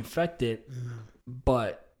who he infected,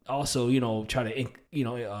 but also, you know, try to,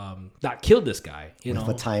 not kill this guy, you know.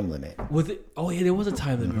 With a time limit. There was a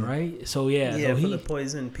time limit, right? So so for the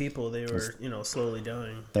poisoned people, they were, slowly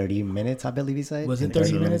dying. 30 minutes, I believe he said. Was it in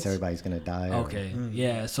 30 minutes? Everybody's gonna die. Okay,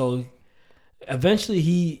 yeah. So eventually,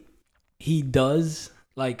 he does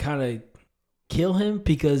like kind of kill him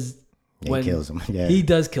because he kills him. Yeah, he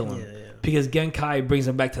does kill him. Yeah. Because Genkai brings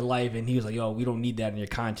him back to life, and he was like, "Yo, we don't need that in your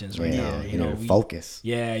conscience right now. You know, focus.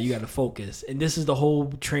 Yeah, you got to focus." And this is the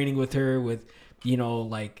whole training with her, with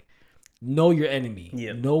like, know your enemy,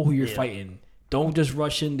 know who you're fighting. Don't just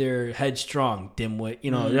rush in there headstrong, dimwit.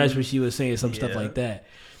 You know, that's what she was saying, some stuff like that.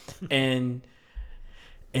 And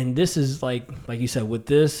this is like you said, with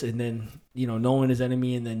this, and then knowing his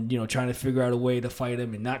enemy, and then trying to figure out a way to fight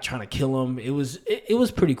him and not trying to kill him. It was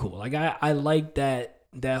pretty cool. Like I like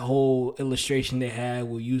that whole illustration they had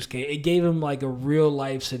with Yusuke. It gave him like a real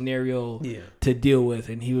life scenario to deal with,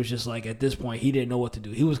 and he was just like, at this point, he didn't know what to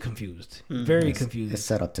do. He was confused, very confused. It's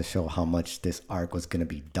set up to show how much this arc was gonna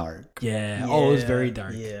be dark. Yeah. Oh, it was very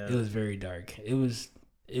dark. Yeah. It was very dark.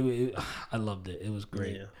 I loved it. It was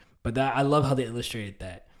great. Yeah. But I love how they illustrated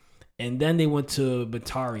that. And then they went to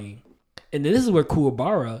Batari, and this is where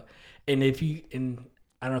Kuwabara, and I don't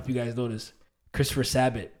know if you guys noticed, Christopher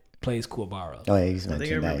Sabat plays Kuwabara. Oh yeah, he's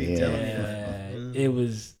mentioned that. It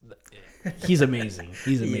was. He's amazing.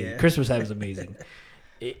 He's amazing. Yeah. Christopher Sabat is amazing.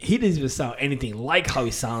 He doesn't even sound anything like how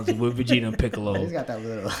he sounds with Vegeta and Piccolo. He's got that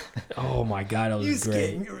little. Oh my god, that was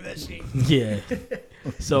great. Machine. Yeah.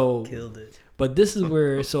 So killed it. But this is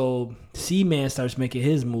where C-Man starts making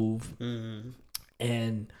his move,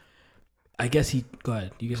 and I guess he go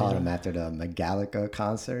ahead. You called him after the Metallica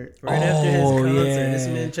concert. Right after his concert, this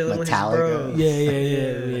man chilling with his bros.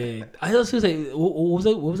 Yeah. I was gonna say, what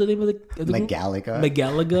was the name of the group?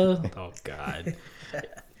 Metallica. Oh god.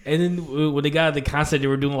 And then when they got at the concert, they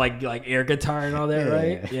were doing like air guitar and all that,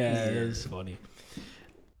 right? Yeah, it was funny.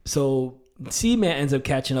 So C-Man ends up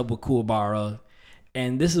catching up with Kuwabara,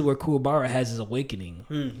 and this is where Kuwabara has his awakening.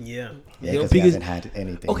 Because he hasn't had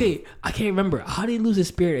anything. Okay, I can't remember. How did he lose his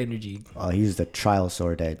spirit energy? He used the trial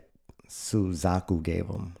sword that Suzaku gave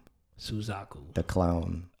him. Suzaku. The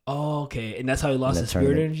clown. Oh, okay. And that's how he lost his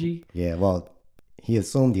spirit energy? Yeah, well, he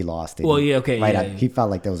assumed he lost it. Well, yeah, okay. Right, he felt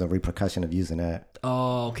like there was a repercussion of using that.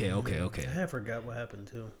 Oh, okay. I forgot what happened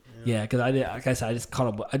too. Yeah, because I just caught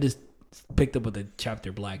up. I just picked up with the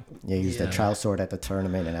chapter Black. Yeah, he used the trial sword at the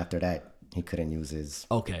tournament, and after that, he couldn't use his.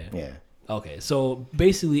 Okay. Yeah. Okay, so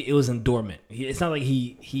basically, it was in dormant. It's not like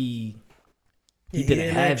he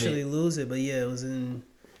didn't actually lose it, but it was in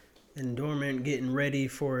dormant, getting ready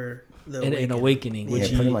for an awakening.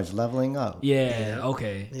 Which pretty much leveling up. Yeah.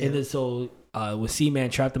 Okay. Yeah. And then when C-Man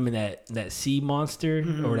trapped him in that sea monster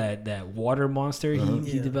or that water monster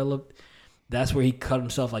he developed, that's where he cut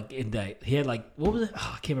himself in that. He had what was it?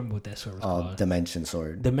 Oh, I can't remember what that sword was called. Dimension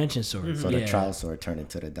sword. So the trial sword turned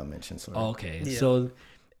into the dimension sword. Oh, okay. Yeah. So,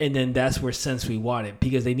 and then that's where Sensui wanted,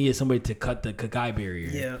 because they needed somebody to cut the Kagai barrier.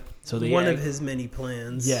 Yeah. So one of his many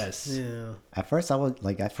plans. Yes. Yeah. At first,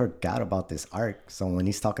 I forgot about this arc. So when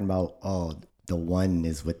he's talking about the one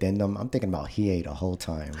is within them, I'm thinking about Hiei the whole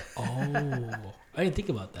time. Oh. I didn't think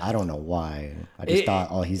about that. I don't know why. I just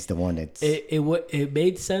thought, he's the one that's. It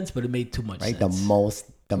made sense, but it made too much sense. The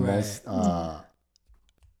most. How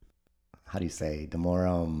do you say? The more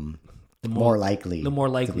likely. The more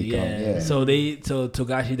likely, yeah. So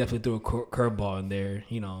Togashi definitely threw a curveball in there.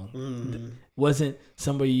 Wasn't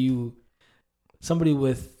somebody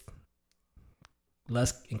with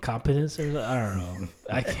less incompetence, or I don't know.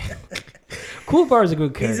 I can't. Kuwabara is a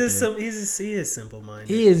good character. He is simple minded.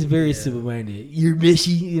 He is very simple minded. You're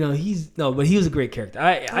Mishi, but he was a great character.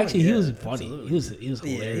 He was funny. Absolutely. He was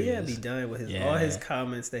hilarious. Yeah, he had me dying with all his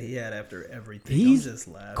comments that he had after everything. He's I'm just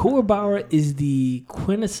laughing. Kuwabara is the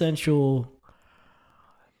quintessential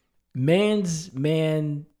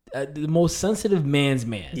the most sensitive man's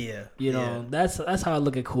man. Yeah, that's how I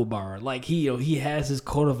look at Kuwabara. Like he has his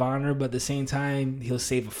code of honor, but at the same time he'll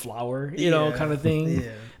save a flower, kind of thing.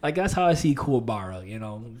 Yeah. Like that's how I see Kuwabara.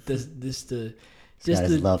 Just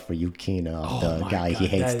his love for Yukina, the guy he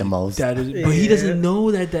hates the most. But he doesn't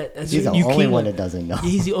know that's he's the only one that doesn't know.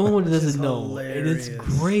 He's the only one that doesn't know, and it's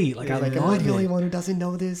great. Like I like, am I the only one who doesn't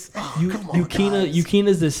know this? Oh, come on,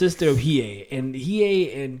 Yukina's the sister of Hiei, and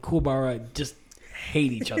Hiei and Kuwabara just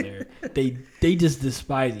hate each other. they just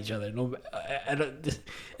despise each other.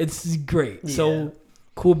 It's great. Yeah. So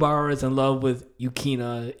Kuwabara is in love with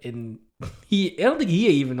Yukina, and I don't think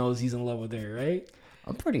Hiei even knows he's in love with her, right?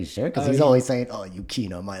 I'm pretty sure because he's always saying, "Oh,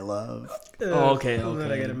 Yukina, my love." Okay. I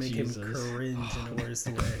gotta make him cringe in the worst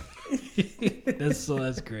way. That's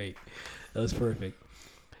great. That was perfect.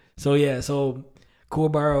 So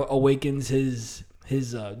Kuwabara awakens his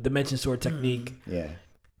dimension sword technique. Yeah,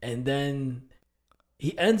 and then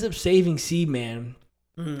he ends up saving Seaman.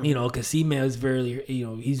 Because Seaman is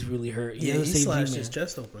he's really hurt. He slashed his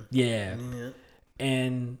chest open. Yeah,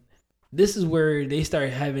 and this is where they start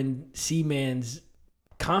having Seaman's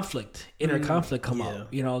inner conflict come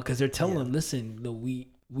out, because they're telling him, listen, we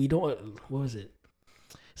don't, what was it?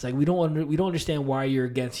 It's like, we don't understand why you're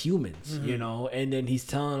against humans, and then he's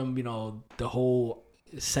telling them, the whole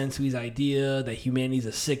Sensui's idea that humanity is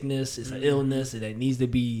a sickness, it's an illness, and that needs to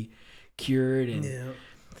be cured, and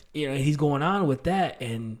he's going on with that,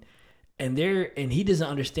 and he doesn't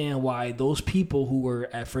understand why those people who were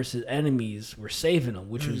at first his enemies were saving him,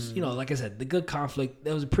 which was, like I said, the good conflict.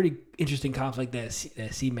 That was a pretty interesting conflict that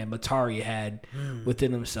Seaman Matari had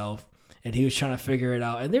within himself, and he was trying to figure it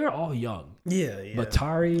out. And they were all young. Yeah.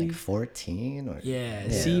 Matari, like 14 or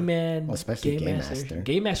Seaman, especially Game Master.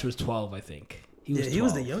 Game Master was 12, I think. He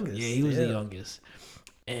was the youngest. Yeah, he was the youngest.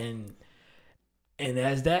 And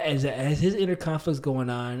as his inner conflict's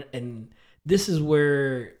going on, and this is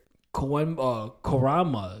where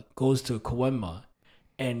Kurama goes to Koenma,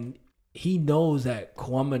 and he knows that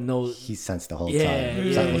Koenma knows. He sensed the whole time.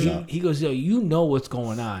 Yeah. He goes, yo, you know what's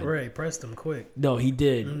going on. Right, pressed him quick. No, he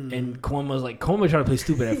did. And Koenma's like, Koenma tried to play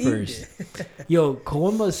stupid at first. Yo,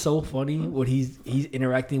 Koenma is so funny when he's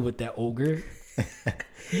interacting with that ogre.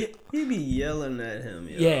 He be yelling at him.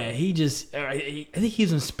 Yeah, he just. I think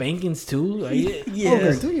he's in spankings too. Like,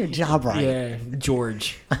 Ogre, do your job right. Yeah,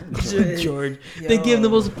 George. George. They give him the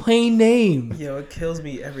most plain name. Yo, it kills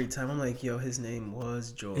me every time. I'm like, yo, his name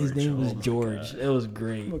was George. His name was George. It was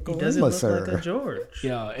great. He doesn't look like a George.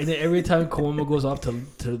 Yeah, and then every time Koenma goes off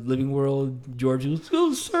to Living World, George goes,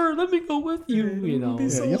 "Oh, sir, let me go with you."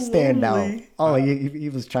 You'll stand out. Oh, he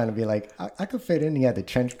was trying to be like, I could fit in. He had the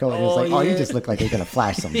trench coat. And he was like, you just look like you're gonna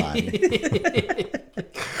flash somebody.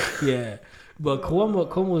 Yeah, but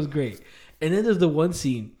Koenma was great. And then there's the one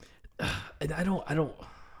scene, and I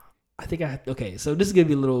think okay, so this is gonna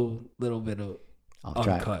be a little bit of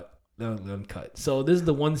uncut. So this is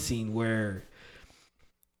the one scene where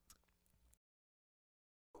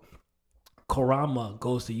Kurama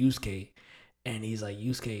goes to Yusuke, and he's like,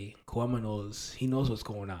 Yusuke, Koenma knows what's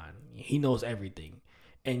going on. He knows everything,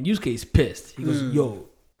 and Yusuke's pissed. He goes, yo,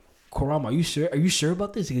 Kurama, are you sure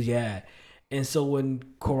about this? He goes, yeah. And so when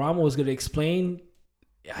Kurama was gonna explain,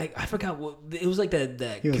 I forgot what it was, like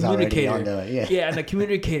that communicator. And the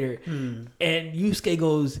communicator. And Yusuke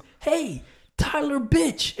goes, "Hey, Tyler,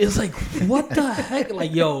 bitch!" It's like, what the heck?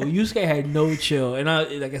 Like, yo, Yusuke had no chill. And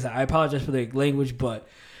like I said, I apologize for the language, but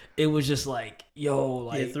it was just like, yo,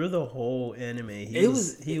 like through the whole anime, he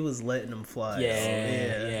was letting them fly.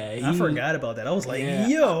 Yeah. I forgot about that. I was like,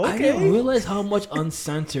 yo, okay. I didn't realize how much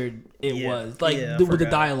uncensored it was. Like with the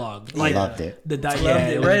dialogue, like loved it. The dialogue,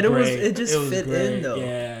 it. Right? It just fit great. in though.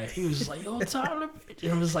 Yeah, he was just like, yo, Tyler,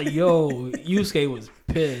 and I was like, yo, Yusuke was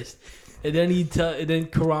pissed, and then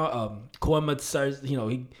Koenma starts,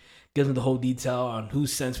 he gives him the whole detail on who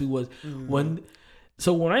Sensui was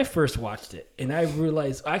when I first watched it, and I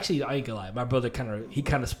realized, actually, I ain't gonna lie, my brother kind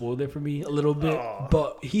of spoiled it for me a little bit,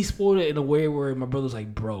 but he spoiled it in a way where my brother's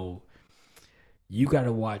like, bro, you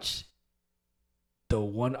gotta watch the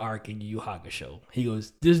one arc in Yu Yu Hakusho. He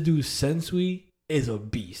goes, this dude Sensui is a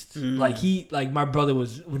beast. Like my brother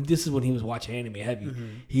was, this is when he was watching anime heavy.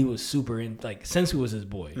 He was super in, like, Sensui was his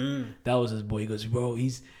boy. That was his boy. He goes, bro,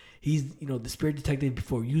 he's the spirit detective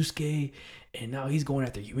before Yusuke, and now he's going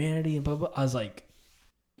after humanity and blah blah. I was like,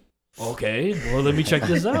 Okay, well, let me check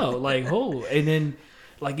this out. Like, and then,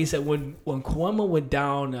 like you said, when Koema went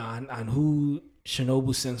down on who Shinobu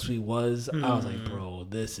Sensui was, I was like, bro,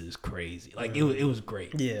 this is crazy. Like, it was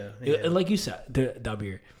great. Yeah. And like you said,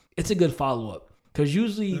 Dabir, it's a good follow up because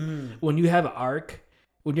usually when you have an arc,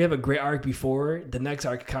 when you have a great arc before, the next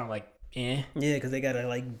arc kind of like, eh. Yeah, because they gotta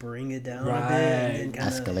like bring it down Right. a bit and kinda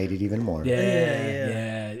Escalated even more.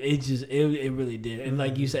 Yeah. It really did. And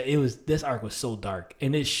like you said, this arc was so dark,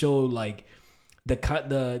 and it showed like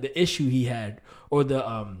the issue he had, or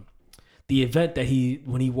the event that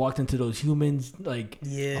when he walked into those humans, like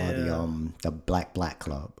The Black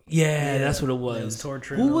Club. yeah, that's what it was. It was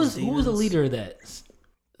torturing Who those was the demons. leader of that?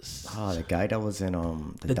 The guy that was in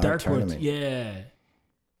the Dark tournament. Yeah,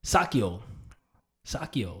 Sakio,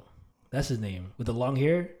 that's his name with the long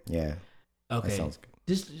hair. Yeah. Okay, That sounds good.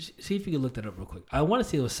 just see if you can look that up real quick. I want to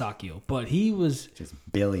say it was Sakio, but he was Just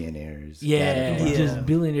billionaires. yeah, scattered around. just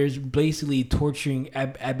billionaires basically torturing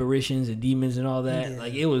aberrations and demons and all that. Yeah.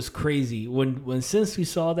 Like, it was crazy. When since we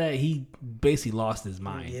saw that, he basically lost his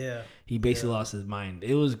mind. Yeah. He basically lost his mind.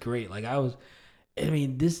 It was great. Like,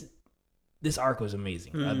 this arc was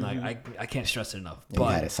amazing. I'm like, I can't stress it enough. And you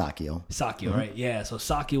But had it Sakio. Sakio, right? Yeah. So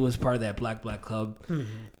Sakio was part of that Black Club,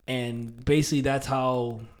 and basically that's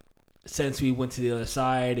how Sensui went to the other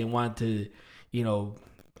side and wanted to,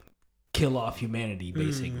 kill off humanity,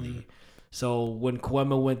 basically. So when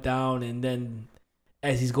Koema went down, and then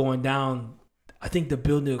as he's going down, I think the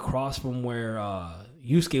building across from where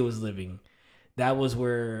Yusuke was living, that was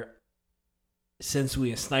where Sensui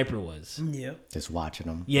and Sniper was. Yeah. Just watching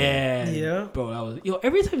them. Yeah. Bro, that was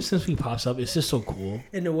every time Sensui pops up, it's just so cool.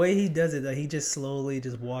 And the way he does it, like he just slowly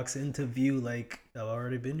just walks into view, like I've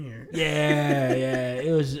already been here. Yeah,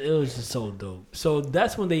 it was just so dope. So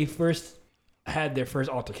that's when they first had their first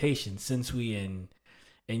altercation, Sensui and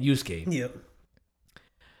Yusuke. Yep.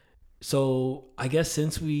 So I guess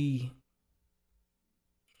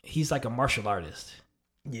he's like a martial artist.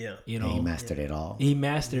 Yeah. And he mastered it all. He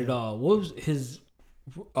mastered it all. What was his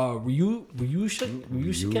Ryushuken?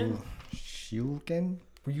 Ryushuken?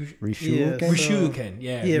 Yeah, Ryushuken.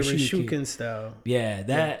 Yeah, Ryushuken style. Yeah,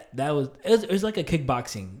 that was it was like a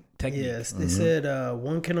kickboxing technique. Yes, they said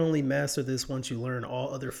one can only master this once you learn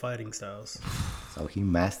all other fighting styles. So he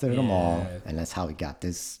mastered them all, Yeah. and that's how he got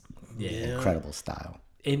this incredible style.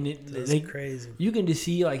 And That's crazy. You can just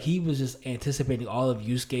see like he was just anticipating all of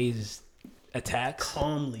Yusuke's attacks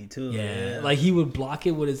Calmly too. Yeah, like he would block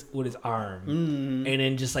it with his arm, and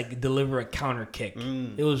then just like deliver a counter kick.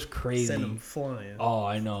 It was crazy. Send him flying. Oh,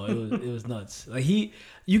 I know, it was nuts. Like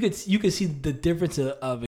you could see the difference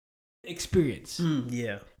of experience.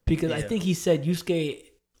 Yeah, Because I think he said Yusuke,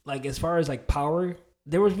 like as far as like power,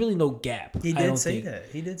 there was really no gap. he did say that.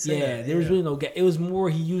 He did say that. Yeah, there was really no gap. It was more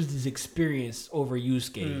he used his experience over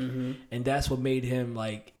Yusuke, and that's what made him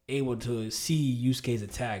like able to see Yusuke's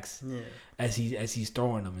attacks as he's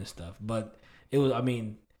throwing them and stuff. But it was,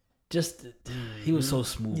 just he was so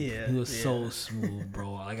smooth. Yeah, he was so smooth,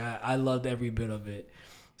 bro. Like I loved every bit of it.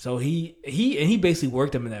 So he basically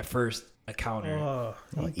worked him in that first encounter. Oh,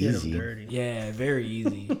 he did easy. him dirty. Yeah, very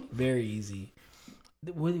easy, very easy.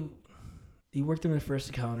 He worked him in the first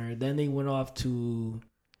encounter. Then they went off to,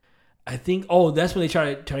 I think. Oh, that's when they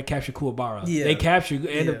try to capture Kuwabara. Yeah. They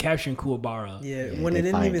end up capturing Kuwabara. Yeah, Yeah, when they it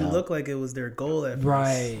didn't find even out. look like it was their goal at first.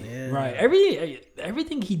 Right, Yeah. right.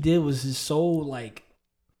 Everything he did was just so like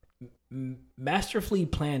masterfully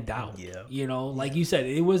planned out. Yeah. Like you said,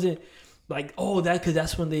 it wasn't like because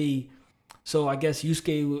that's when they. So I guess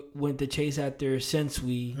Yusuke went to chase after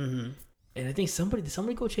Sensui, and I think did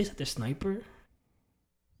somebody go chase after Sniper?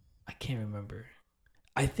 I can't remember.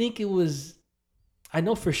 I think it was. I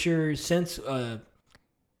know for sure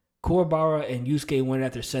Kuwabara and Yusuke went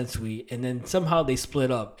after Sensui, and then somehow they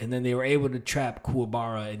split up, and then they were able to trap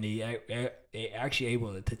Kuwabara, and they actually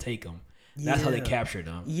able to take him. That's how they captured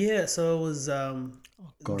him. Yeah, so it was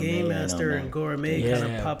Gourmet Game Master and Gourmet kind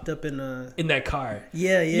Yeah. of popped up in that car.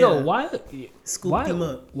 Yeah. Yo, why? Scooped him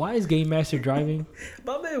up. Why is Game Master driving?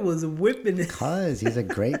 My man was whipping it. Because he's a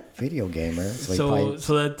great video gamer. So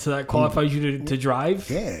that qualifies you to drive.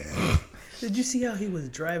 yeah. Did you see how he was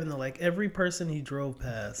driving? Like every person he drove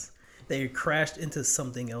past, they crashed into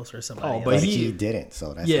something else or somebody else. But But he- he didn't,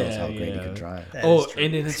 so that shows how great he could drive. That Oh, is true.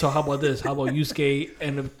 and then so how about this? How about Yusuke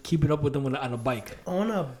ended up keeping up with them on a bike?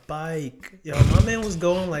 On a bike. Yo, my man was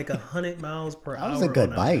going like 100 miles per hour. That was a good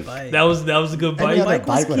on bike. That was a good Any bike. other was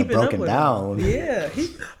bike would have keeping up broken with him. down. Yeah,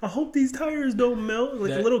 I hope these tires don't melt. Like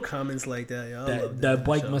That- little comments like that. Yo, I love That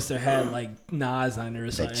bike show. must have had like Nas on it or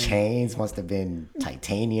The something. chains must have been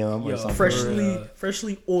titanium or Yo, something.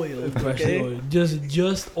 freshly oiled. Freshly Okay? oiled.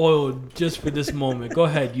 Just oiled. just for this moment. Go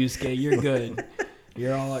ahead, Yusuke. You're good.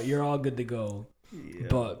 You're all good to go. Yeah.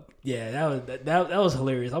 But yeah, that was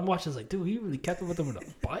hilarious. I'm watching, like, dude, he really kept up with him on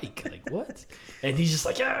a bike. Like, what? And he's just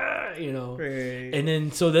like, yeah, Right. And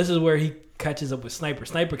then so this is where he catches up with Sniper.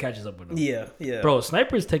 Sniper catches up with him. Yeah. Bro,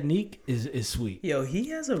 Sniper's technique is sweet. Yo, he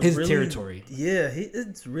has his territory. Yeah,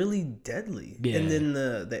 it's really deadly. Yeah. And then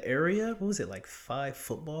the area, what was it, like 5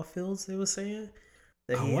 football fields they were saying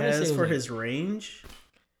that he has for his range,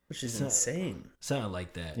 which is insane. Something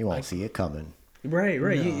like that. You won't see it coming. Right.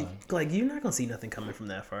 No. You're not gonna see nothing coming from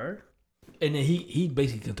that far. And then he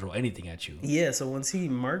basically can throw anything at you. Yeah, so once he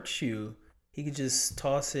marks you, he could just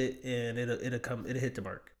toss it and it'll hit the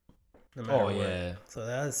mark. No matter what. Yeah. So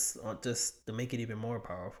that's just to make it even more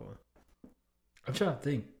powerful. I'm trying to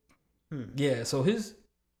think. Yeah, so it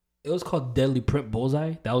was called Deadly Print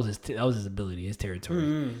Bullseye. That was his ability, his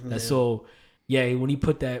territory. So yeah, when he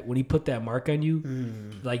put that mark on you,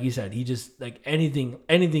 like you said, he just, like,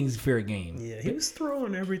 anything's fair game. Yeah, he was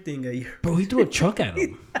throwing everything at you. Bro, he threw a truck at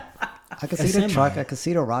him. I could see the truck. I could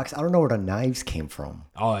see the rocks. I don't know where the knives came from.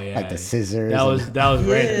 Oh yeah, like the scissors. That was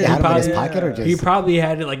random. He had them in his pocket, or just he probably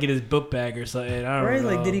had it like in his book bag or something. I don't know.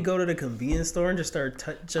 Like, did he go to the convenience store and just start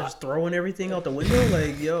just throwing everything out the window?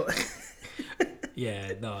 Like, yo.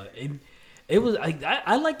 Yeah, no. It was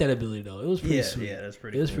I like that ability though. It was pretty sweet. Yeah, that's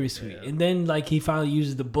pretty. It was pretty sweet. Yeah. And then, like, he finally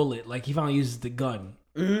uses the bullet. Like, he finally uses the gun.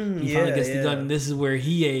 He finally gets the gun. And this is where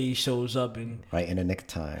Hiei shows up and right in the nick of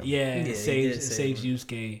time. Yeah, saves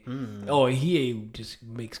Yusuke. Oh, Hiei just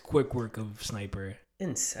makes quick work of Sniper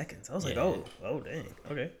in seconds. I was like, oh dang,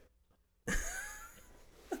 okay.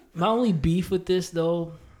 My only beef with this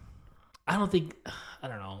though, I don't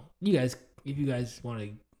know. You guys, if you guys want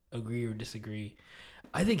to agree or disagree,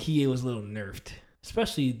 I think Hiei was a little nerfed,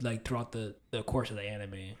 especially like throughout the course of the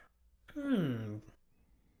anime.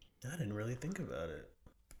 I didn't really think about it.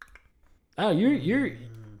 Oh,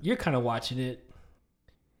 you're kind of watching it.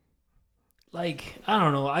 Like, I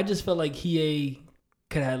don't know. I just felt like Hiei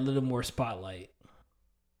could have had a little more spotlight.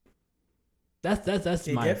 That's my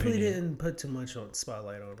opinion. Definitely didn't put too much on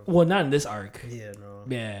spotlight on him. Well, not in this arc. Yeah, no.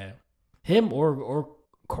 Yeah, him or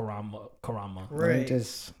Kurama. Right.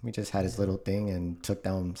 We just had his little thing and took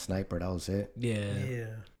down Sniper. That was it. Yeah.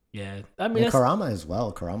 I mean, and Kurama as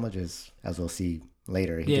well. Kurama just, as we'll see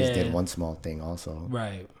later, he just did one small thing also.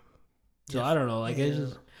 Right. So I don't know. Like, it's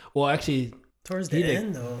just, well, actually, towards the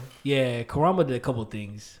end though. Yeah, Kurama did a couple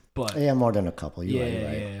things, but more than a couple. You're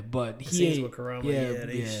right. Yeah. But he with Kurama.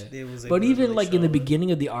 They was but even really like in the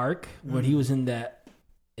beginning of the arc when he was in that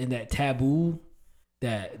taboo.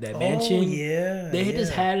 That mansion, they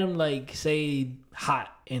just had him like say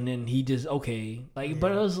hot, and then he just but it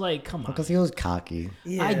was like, come on, because he was cocky.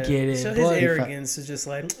 I get it. So his arrogance is just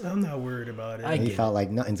like, I'm not worried about it. He felt like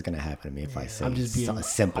nothing's gonna happen to me if I say a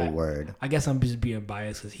simple word. I guess I'm just being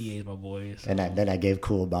biased because he is my boy. So. And then I gave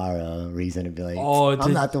Kuwabara a reason to be like,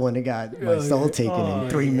 I'm not the one that got my soul taken in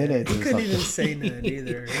 3 minutes. He couldn't even say that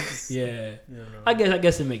either. I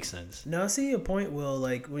guess it makes sense. Now I see your point, Will.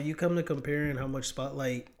 Like, when you come to comparing how much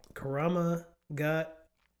spotlight Kurama got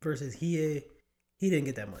versus Hiei, he didn't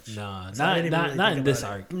get that much. Nah, not in this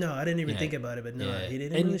arc. No, I didn't even think about it, but no, he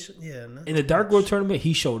didn't really. In the Dark World tournament,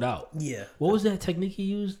 he showed out. Yeah. What was that technique he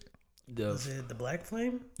used? Was it the Black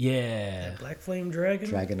Flame? Yeah. That Black Flame Dragon?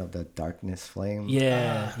 Dragon of the Darkness Flame.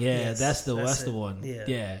 Yes, that's the one.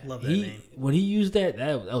 Yeah. Love that name. When he used that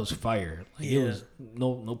was fire. Like, it was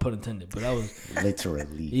no pun intended, but that was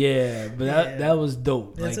literally. Yeah, but that was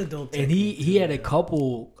dope. That's like, a dope and he had a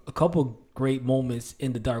couple great moments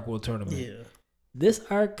in the Dark World tournament. Yeah. This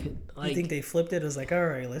arc, like, you think they flipped it? It was like, all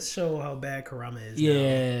right, let's show how bad Kurama is.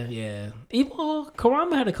 Yeah. Even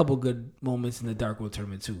Kurama had a couple good moments in the Dark World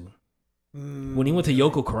tournament too. When he went to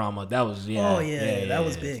Yoko Kurama, that was that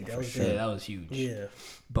was big. That was big. Yeah, that was huge. Yeah,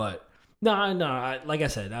 but no, like I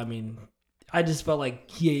said, I mean, I just felt like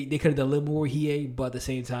they could have done a little more Hiei, but at the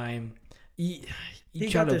same time, he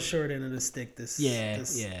got the short end of the stick.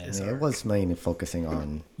 It was mainly focusing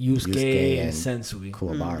on Yusuke and Sensui,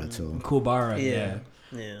 Kuwabara too. Kuwabara,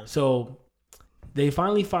 yeah. So they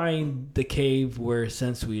finally find the cave where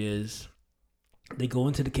Sensui is. They go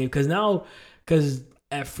into the cave because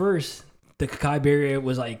at first the Kakai barrier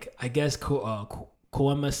was like, I guess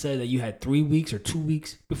Koema said that you had 3 weeks or 2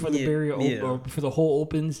 weeks before the barrier or before the hole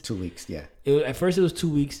opens. 2 weeks, yeah. At first it was 2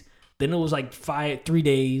 weeks. Then it was like 3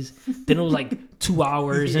 days. Then it was like 2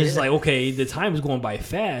 hours. And it's like, okay, the time is going by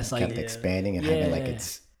fast. Like, kept expanding and having like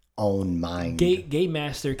its own mind. Game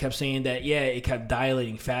Master kept saying that, it kept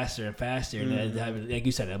dilating faster and faster. And it had, like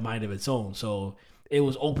you said, a mind of its own. So it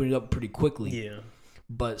was opening up pretty quickly. Yeah.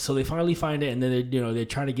 But so they finally find it, and then they're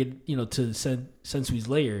trying to get to Sensui's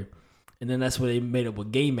lair, and then that's where they made up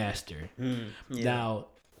with Game Master. Yeah. Now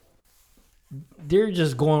they're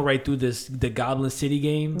just going right through the Goblin City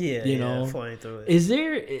game. Yeah, you know, flying through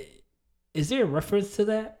it. Is there a reference to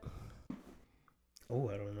that? Oh,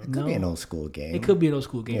 I don't know. It could be an old school game. It could be an old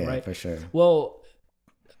school game, yeah, right? for sure. Well,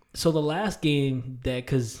 so the last game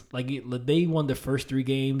because like they won the first 3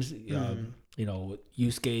 games, you know,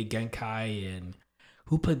 Yusuke, Genkai, and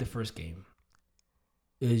who played the first game?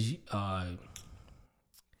 Is not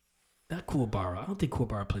Kuwabara. I don't think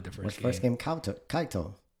Kuwabara played the first game. First game,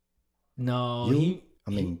 Kaito. No, who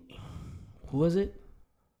was it?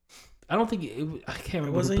 I don't think I can't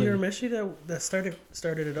remember. Wasn't Urameshi that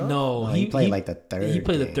started it off? No, he played like the third. He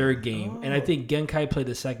played game. the third game, and I think Genkai played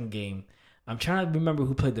the second game. I'm trying to remember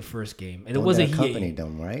who played the first game, and it wasn't he. Accompanied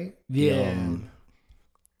them, right? Yeah.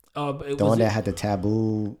 The one that had the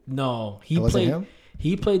taboo. No, he played. Him?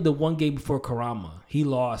 He played the one game before Kurama. He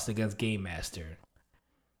lost against Game Master.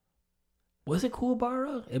 Was it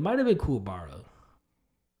Kuwabara? It might have been Kuwabara.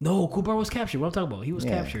 No, Kuwabara was captured. What I'm talking about? He was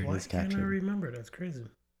captured. Why can't I remember? That's crazy.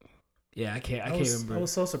 Yeah, I can't remember. I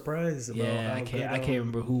was so surprised about. Yeah, I can't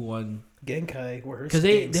remember who won. Genkai, because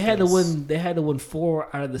they had to win. They had to win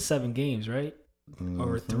 4 out of the 7 games, right?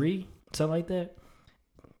 Or 3, something like that.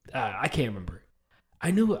 I can't remember.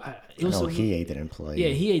 I knew it was. Hiei didn't play. Yeah,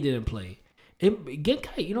 Hiei didn't play.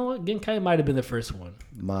 Genkai, you know what? Genkai might have been the first one.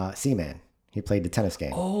 Seaman. He played the tennis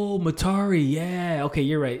game. Oh, Matari. Yeah. Okay,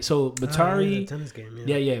 you're right. So Matari. Tennis game.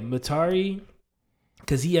 Yeah. Matari.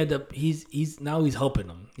 Because he ended up he's helping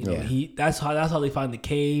them. You know, that's how they find the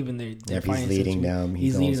cave and they're he's leading them. He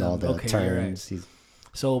knows all the terms. Right.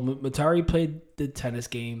 So Matari played the tennis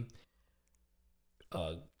game.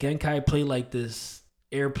 Genkai played like this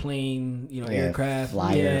airplane, aircraft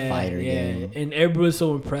fighter game. And everyone's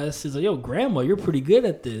so impressed. He's like, "Yo, Grandma, you're pretty good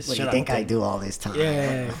at this." What do you think I do all this time?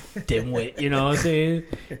 Yeah, dimwit. You know what I'm saying?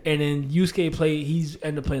 And then Yusuke he's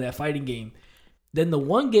ended up playing that fighting game. Then the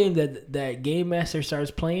one game that Game Master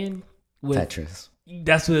starts playing with Tetris.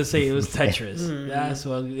 That's what it say. It was Tetris. That's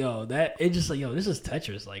what it's just like, this is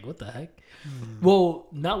Tetris. Like, what the heck? Well,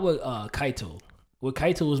 not with Kaito. With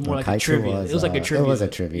Kaito was more like a trivia. It was like a trivia. It was a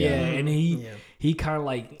trivia. Yeah, and he kind of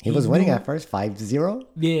like he was winning at first 5-0.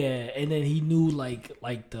 Yeah, and then he knew like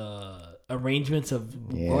the arrangements of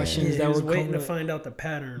questions that he was were waiting to find out the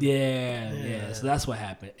pattern. Yeah. So that's what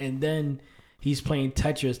happened, and then he's playing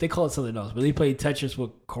Tetris. They call it something else, but he played Tetris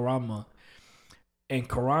with Kurama. And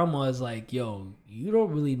Kurama is like, yo, you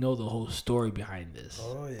don't really know the whole story behind this.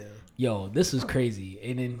 Oh, yeah. Yo, this is crazy.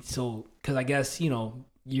 And then, because I guess,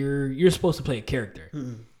 you're supposed to play a character.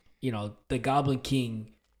 Mm-hmm. The Goblin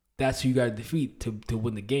King, that's who you got to defeat to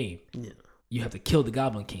win the game. Yeah. You have to kill the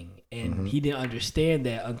Goblin King. And he didn't understand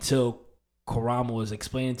that until Kurama was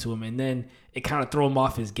explaining to him, and then it kind of threw him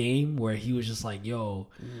off his game where he was just like, yo,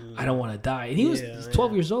 I don't want to die. And he's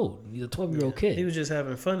 12 years old. He's a 12-year-old kid. He was just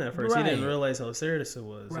having fun at first. Right. He didn't realize how serious it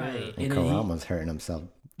was. Right. And Kurama's hurting himself.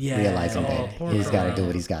 Realizing that he's got to do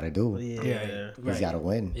what he's got to do. Yeah. He's got to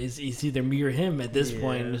win. It's either me or him at this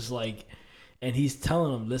point. And it's like, and he's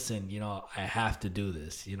telling him, listen, I have to do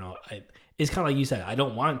this. It's kind of like you said, I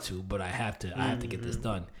don't want to, but I have to get this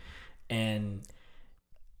done. And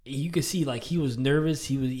you could see like he was nervous.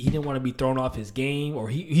 He didn't want to be thrown off his game, or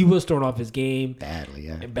he was thrown off his game badly.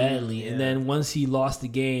 And then once he lost the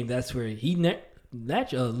game, that's where he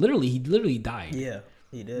literally died. Yeah,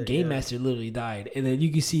 he did. Game Master literally died, and then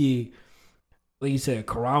you can see, like you said,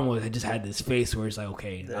 Kurama had just had this face where it's like,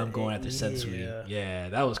 okay, I'm going after Sensui. Yeah,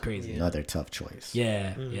 that was crazy. Another tough choice.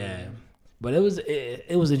 Yeah. But it was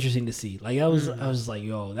interesting to see. Like I was like,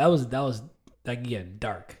 yo, that was. Like, again,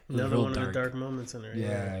 dark. Another one of the dark moments in there.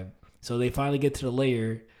 Yeah. So they finally get to the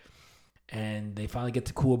lair, and they finally get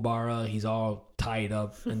to Kuwabara. He's all tied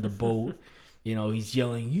up in the boat. He's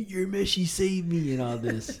yelling, "Your Meshi saved me," and all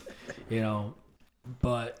this.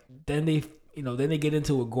 But then they get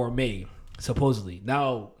into a gourmet, supposedly.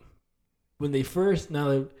 Now, when we first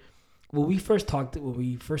talked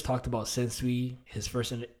about Sensui, his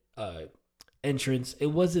first entrance,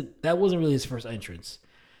 that wasn't really his first entrance.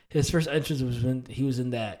 His first entrance was when he was in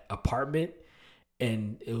that apartment,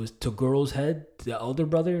 and it was Togoro's head, the elder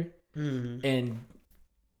brother, and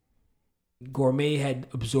Gourmet had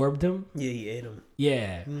absorbed him. Yeah, he ate him.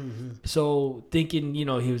 Yeah. So thinking, he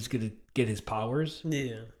was gonna get his powers.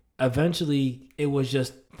 Yeah. Eventually, it was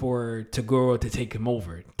just for Toguro to take him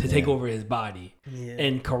over, take over his body. Yeah.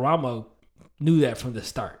 And Kurama knew that from the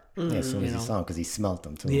start. Yeah, as soon as he saw him, because he smelt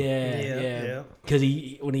them too. Yeah. Because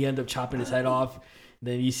when he ended up chopping his head off.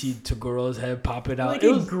 Then you see Togoro's head popping out. Like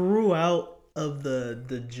it grew out of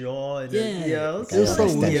the jaw. And Yeah. it was It was so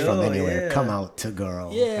Extends weird. from anywhere. Yeah. Come out to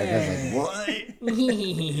girl. Yeah. Like, I was like, what?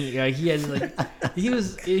 Like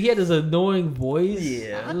he had this annoying voice.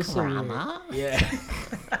 Yeah. It was so weird. Grandma? Yeah.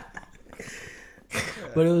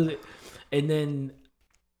 But it was, and then,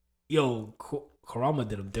 Kurama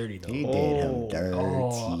did him dirty though. He did him dirty.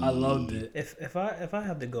 Oh, I loved it. If I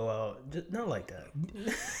have to go out, just not like that.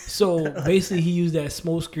 So basically, he used that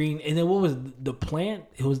smoke screen, and then what was the plant?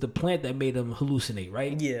 It was the plant that made him hallucinate,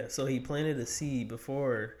 right? Yeah, so he planted a seed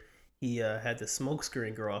before he had the smoke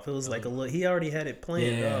screen go off. It was like he already had it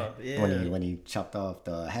planned Yeah. off. Yeah. When he chopped off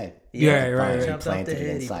the head. Yeah, the right, fire, right. He Chopped off planted the it head,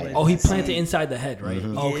 he inside. planted Oh, he the planted seed. inside the head, right?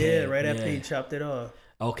 Mhm. Okay, Yeah, right after yeah. he chopped it off.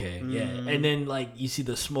 Okay, yeah, and then like you see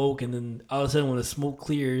the smoke, and then all of a sudden when the smoke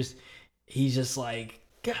clears, he's just like,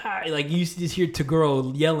 God, like you just hear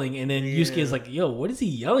Toguro yelling, and then Yusuke's like, Yo, what is he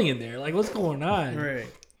yelling in there? Like, what's going on? Right.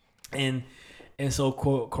 And so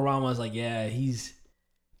Kurama's like, yeah, he's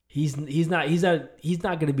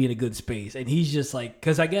not gonna be in a good space, and he's just like,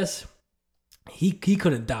 because I guess he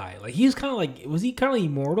couldn't die. Like he was kind of like, was he kind of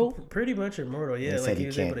immortal Pretty much immortal, yeah. He like said he he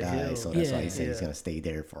was can't able to die, heal. so that's why Yeah. he said he's Yeah. gonna stay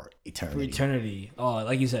there for eternity. for eternity? Oh,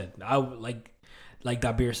 like you said, I like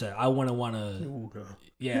Dabir said, I wanna Ooh, no.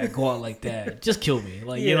 yeah go out like that. Just kill me,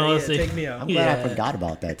 like you Yeah, know what I'm yeah, saying? take me out. I'm glad Yeah. I forgot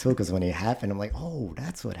about that too, because when it happened, I'm like, oh,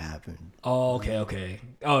 that's what happened. Oh, okay.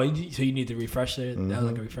 Oh, so you need to refresh it. That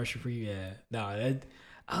was like a refresher for you. Yeah. No,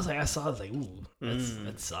 I was like, ooh,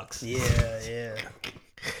 that sucks. Yeah.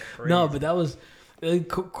 No, but that was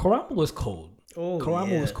Kurama was cold. Oh,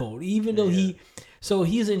 Kurama yeah. was cold, even though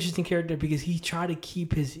he's an interesting character because he tried to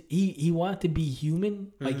keep he wanted to be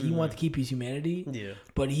human, like he wanted to keep his humanity. Yeah.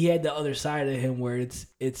 But he had the other side of him where it's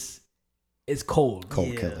cold.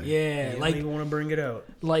 Cold killer. Yeah, You like don't even want to bring it out.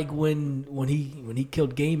 like when he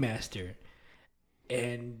killed Game Master,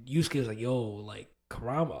 and Yusuke was like, "Yo, like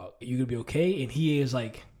Kurama, you gonna be okay?" And he is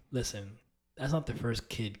like, "Listen, that's not the first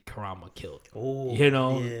kid Kurama killed. Oh, You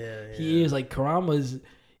know, yeah. he is like Kurama's.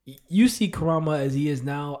 You see Kurama as he is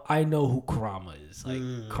now. I know who Kurama is. Like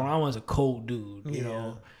Kurama is a cold dude, you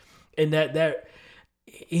know, and that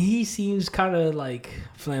he seems kind of like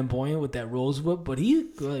flamboyant with that rose whip, but he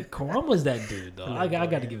like Kurama's that dude though. I got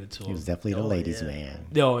to give it to him. He was definitely the ladies' man.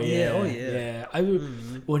 Oh yeah, Oh, yeah. I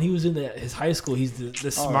when he was in his high school, he's the Oh,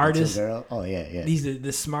 smartest. the girl? Oh yeah. He's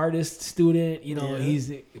the smartest student. You know, Yeah. he's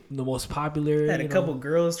the most popular. Had a you know. couple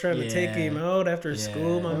girls trying to take him out after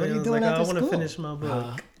school. My What are man you was doing like, I after want to school? finish my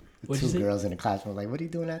book. What'd you Two say? girls in the classroom were like, what are you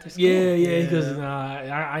doing after school? Yeah, he Yeah. goes, nah,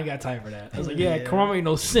 I ain't got time for that. I was like, yeah, Yeah. Kurama ain't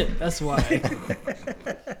no simp. That's why.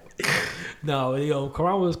 No,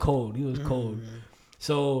 Kurama was cold. He was cold.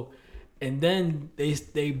 So, and then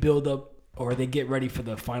they build up, or they get ready for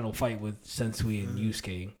the final fight with Sensui and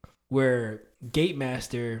Yusuke, where Gate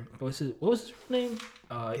Master, what was his name?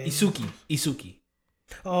 Isuki.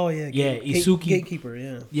 Oh yeah, Yeah, Isuki. gatekeeper.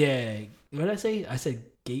 Yeah, Yeah. What did I say? I said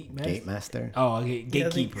Gate Master. Gate master. Oh, okay.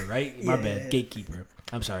 Gatekeeper, right? My bad. Gatekeeper.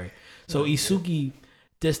 I'm sorry. So Isuki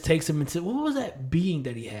just takes him into, what was that being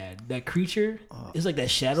that he had? That creature? It's like that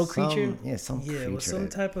shadow creature. Some yeah. creature. It was some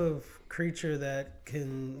that- type of creature that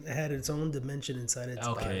had its own dimension inside its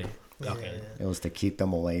Okay. body. Okay. It was to keep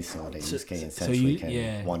them away so that Yusuke and so Sensui you- can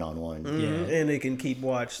yeah. one-on-one. Yeah. And they can keep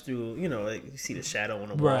watch through. You know, like you see the shadow on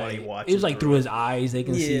the wall. Right. You watch. It was like through his eyes, they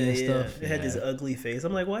can see and stuff. It had this ugly face.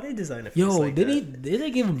 I'm like, why they design a face Yo, like did that? they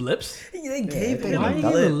give him lips? They gave they him Why did did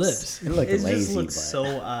they give him lips. lips? It looked It lazy, just looks but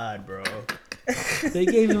so odd, bro. They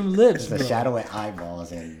gave him lips, the bro. shadow with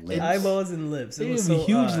eyeballs and lips. Eyeballs and lips. They It gave was him so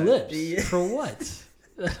huge odd. lips. Yeah. For what?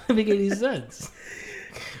 That doesn't make any sense.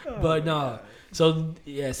 But no. So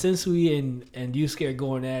yeah, Sensui and Yusuke are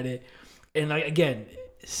going at it. And like again,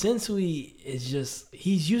 Sensui is just,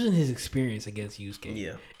 he's using his experience against Yusuke.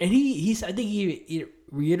 Yeah. And he's I think he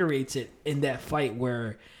reiterates it in that fight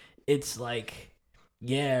where it's like,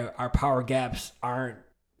 yeah, our power gaps aren't,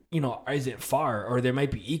 isn't far, or they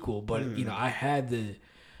might be equal, but I had the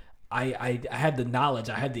I had the knowledge,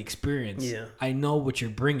 I had the experience. Yeah. I know what you're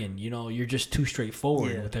bringing. You're just too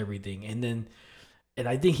straightforward with everything. And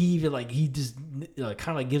I think he even he just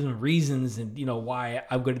kind of gives him reasons and why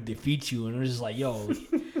I'm going to defeat you. And I'm just like, yo,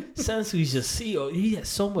 Sensui's just he has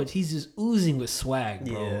so much. He's just oozing with swag,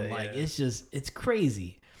 bro. Yeah, it's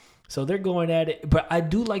crazy. So they're going at it, but I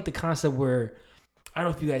do like the concept where I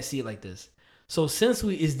don't know if you guys see it like this. So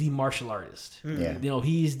Sensui is the martial artist. Yeah.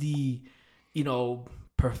 He's the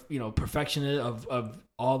perfectionist of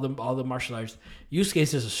all the martial arts.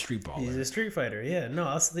 Yusuke's just a street baller. He's a street fighter. Yeah, no,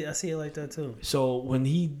 I see it like that too. So when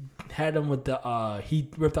he had him with the he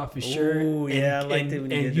ripped off his shirt. Oh yeah, I liked it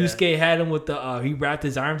when he and did Yusuke had him with the he wrapped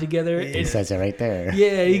his arm together. He says it right there.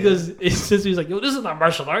 Yeah, he goes. It's just he's like, yo, this is not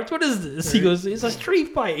martial arts. What is this? He goes, it's a street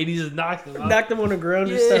fight, and he just knocked him out. Knocked him on the ground,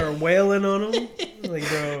 just started wailing on him. Like,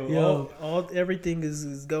 bro, Yo. all everything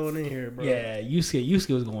is going in here, bro. Yeah,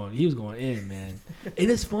 Yusuke was going in, man.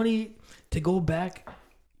 And it's funny to go back.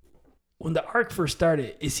 When the arc first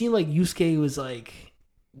started, it seemed like Yusuke was like,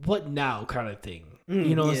 "What now?" kind of thing.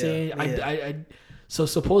 You know what I'm saying? Yeah. So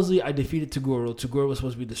supposedly I defeated Toguro. Toguro was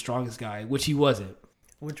supposed to be the strongest guy, which he wasn't.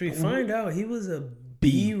 Which we find out he was a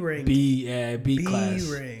B rank. B class.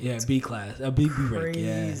 ranked. Yeah, B class. A B rank.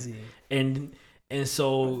 Yeah. Crazy. And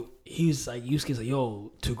so he's like, Yusuke's like,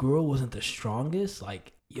 "Yo, Toguro wasn't the strongest.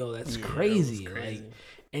 Like, yo, that's crazy. That was crazy. Like,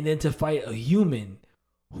 and then to fight a human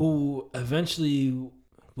who eventually."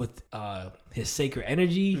 With his sacred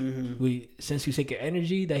energy, Sensui sacred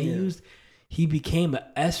energy that he used, he became an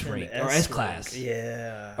S rank or S class.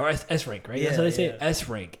 Yeah. Or S rank, right? Yeah, That's what they say, yeah. S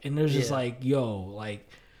rank. And there's just like, yo, like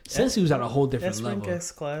Sensui was on a whole different S level. rank,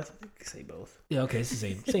 S class. I think you say both. Yeah, okay, it's the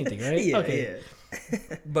same thing, right? Yeah, okay.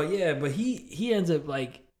 yeah. But he ends up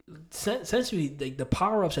like Sensui, like the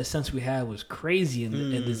power ups that Sensui had was crazy in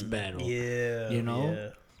this battle. Yeah. You know? Yeah.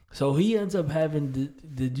 So he ends up having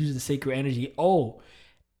to use the sacred energy. Oh,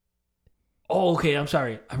 okay. I'm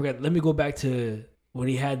sorry. I forgot. Let me go back to when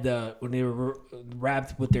when they were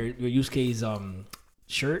wrapped with their Yusuke's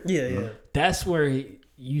shirt. Yeah, yeah. That's where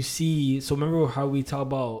you see. So remember how we talk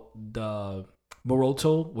about the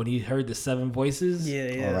Boruto when he heard the 7 voices? Yeah,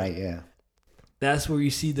 yeah. All right, yeah. That's where you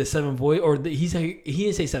see the 7 voice, he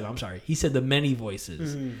didn't say 7. I'm sorry. He said the many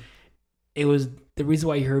voices. It was the reason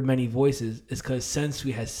why you heard many voices is because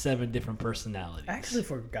Sensui has 7 different personalities. I actually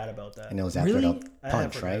forgot about that. And it was after Really? the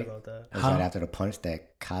punch, right? About that. It was right after the punch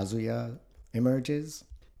that Kazuya emerges.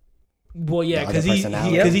 Well, yeah, The other because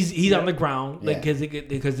personality. he's on the ground, like Yeah.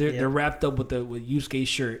 because they're wrapped up with Yusuke's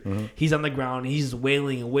shirt. He's on the ground, and he's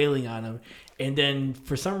wailing on him, and then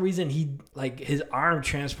for some reason his arm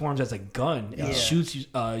transforms as a gun and shoots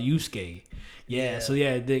Yusuke. Yeah, so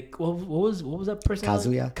what was that person?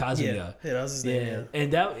 Kazuya. Kazuya. Yeah, that was his name.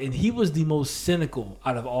 Yeah. And he was the most cynical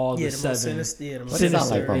out of all the 7. Most sinister. Yeah, the most What is that, like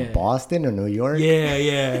sinister. from Boston or New York?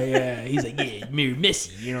 Yeah. He's like, yeah, Mary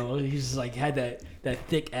Missy, you know. He's just like had that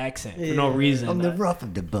thick accent for no reason. I'm the rough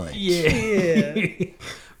of the bunch. Yeah.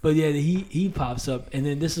 But yeah, he pops up, and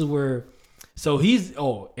then this is where, so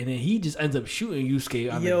and then he just ends up shooting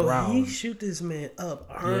Yusuke on the ground. He shoot this man up,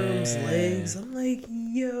 arms, legs. I'm like,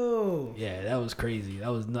 yo. Yeah, that was crazy.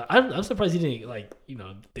 That was not. I'm surprised he didn't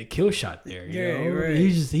the kill shot there. You know? Right.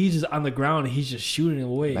 He's just on the ground and he's just shooting him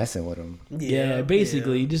away. Messing with him. Yeah,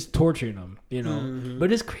 basically just torturing him. You know,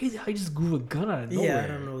 but it's crazy how he just grew a gun out of nowhere. Yeah, I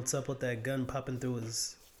don't know what's up with that gun popping through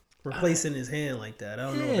replacing his hand like that. I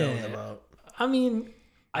don't know what that was about. I mean,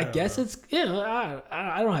 I guess it's I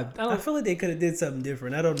don't have. I feel like they could have did something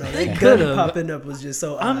different. I don't know. They That could've. gun popping up was just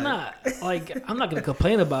so. I'm odd. not gonna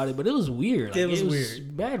complain about it, but it was weird. Like, It was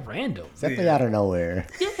weird. bad random. Definitely out of nowhere.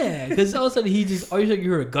 Yeah, because all of a sudden all you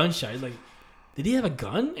heard a gunshot. He's like, did he have a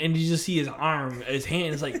gun? And you just see his arm, his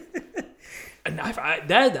hand. It's like, and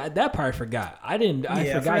that part I forgot. I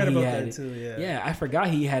forgot he had it. Too, yeah, I forgot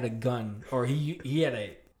he had a gun, or he had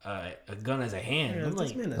a gun as a hand. Yeah, I'm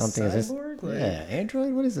like, man, a Something is this? cyborg?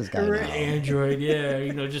 Android? What is this guy now? Android, yeah,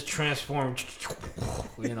 just transformed.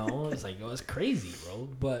 It's like, it's crazy, bro.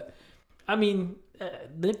 But I mean,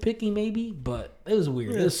 nitpicking maybe, but it was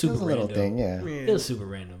weird. It was super That's a little random. thing, yeah. It was super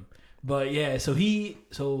random. But yeah, so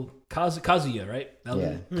Kazuya, right? That was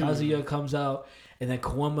it. Kazuya comes out, and then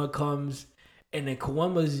Kawama comes, and then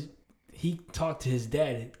he talked to his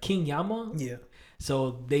dad, King Yama. Yeah.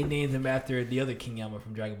 So they named him after the other King Yama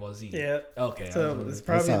from Dragon Ball Z. Yeah. Okay. So it's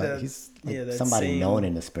probably He's that somebody same, known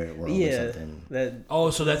in the spirit world or something.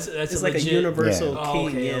 So that's it's like a legit, universal Yeah.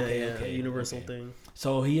 king. Okay, universal thing.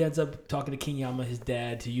 So he ends up talking to King Yama, his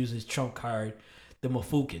dad, to use his trump card, the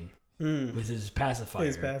Mofuken, with his pacifier.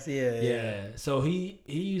 Yeah. So he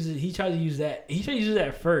tried to use that. He tried to use that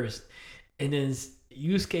at first, and then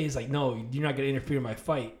Yusuke is like, "No, you're not gonna interfere in my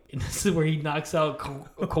fight." And this is where he knocks out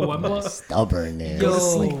Kawama. Stubbornness.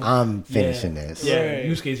 Yo. Like, I'm finishing this. Yeah,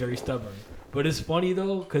 Yusuke's very stubborn. But it's funny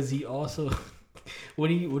though, because he also when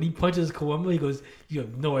he punches Kawama, he goes, "You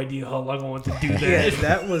have no idea how long I want to do that." Yeah,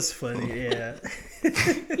 that was funny. Yeah.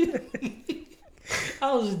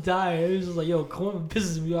 I was dying. It was just like, yo, Koema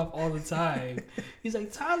pisses me off all the time. He's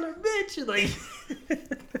like, Tyler, bitch. And like,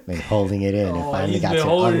 been holding it in and finally he's got been to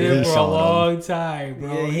holding it unleash for a on him. long time,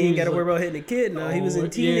 bro. Yeah, he ain't got to worry about hitting a kid now. He was in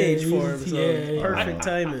teenage form, so perfect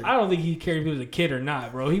timing. I don't think he cared if he was a kid or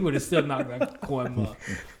not, bro. He would have still knocked out Koema.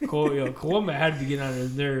 Koema had to be getting on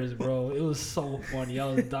his nerves, bro. It was so funny. I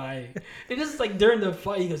was dying. And just like during the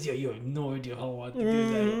fight, he goes, yo, you have no idea how I want to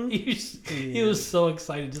do that. He was so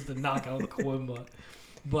excited just to knock out Koema.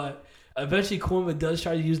 But eventually Koema does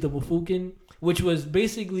try to use the Muffuken, which was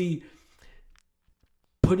basically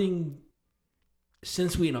putting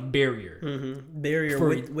Sensui in a barrier. Barrier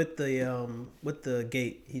with the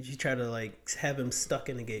gate. He tried to like have him stuck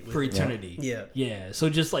in the gate for eternity. Yeah. So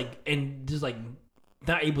just like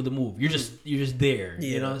not able to move. You're just there. Yeah.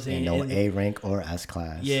 You know what I'm saying? And no A rank or S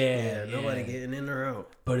class. Yeah. Nobody getting in or out.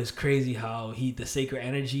 But it's crazy how the sacred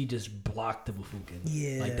energy just blocked the Muffuken.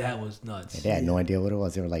 Yeah. Like that was nuts. And they had no idea what it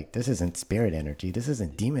was. They were like, this isn't spirit energy. This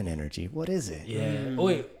isn't demon energy. What is it? Yeah. Oh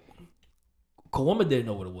wait. Koema didn't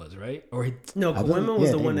know what it was, right? No, Koema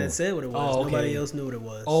was the one knew. that said what it was. Oh, okay. Nobody else knew what it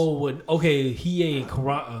was. Hiei and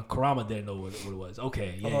Kurama didn't know what it was.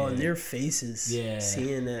 Okay, yeah. And their faces,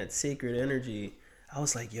 seeing that sacred energy, I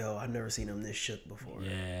was like, yo, I've never seen them this shook before.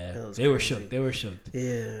 Yeah, they were shook. Yeah, they were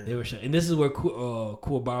shook. And this is where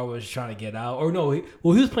Kuwabara was trying to get out. Or no, he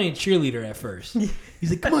was playing cheerleader at first. He's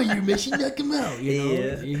like, "Come on, you mission, knock him out." You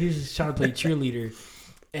know, he was just trying to play cheerleader,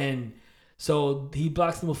 and so he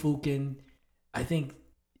blocks the Muffuken. I think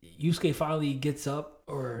Yusuke finally gets up,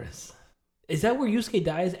 or is that where Yusuke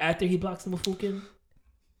dies after he blocks the Muffuken?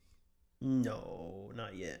 No,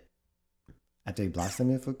 not yet. After he blocks the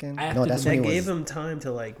Muffuken? No, that's when he gave him time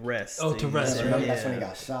to like rest. Oh, to rest. That's, right? That's when he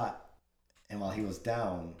got shot. And while he was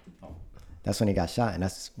down, that's when he got shot. And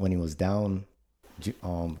that's when he was down,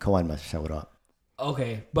 Koenma showed up.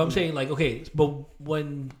 Okay, but I'm saying like, okay, but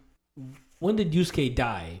when did Yusuke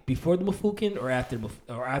die? Before the Muffuken or after?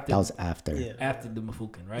 That was after. Yeah. After the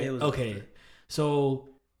Muffuken, right? It was okay, after. So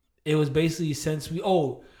it was basically since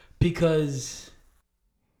because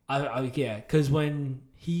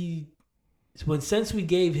when Sensui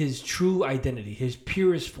gave his true identity, his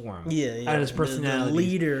purest form, out of his personality, the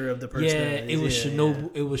leader of the personality, it was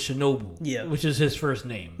Shinobu. It was Shinobu, which is his first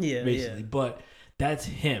name, basically. But that's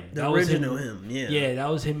him. The original him. Yeah, that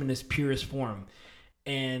was him in his purest form.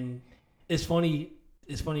 And it's funny.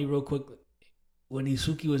 Real quick, when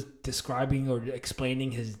Isuki was describing or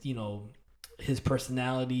explaining his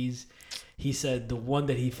personalities, he said the one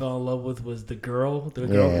that he fell in love with was the girl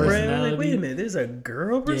personality. Like, wait a minute, there's a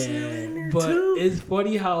girl personality in there too? But it's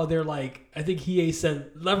funny how they're like, I think Hiei said,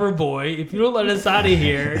 "Lover boy, if you don't let us out of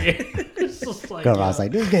here." It's just like, Kurama's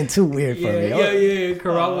like, this is getting too weird for me. Yeah.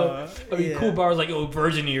 Kurama, Kuwabara was like, "Oh,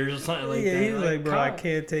 virgin ears" or something like that. Yeah, he was like, bro, I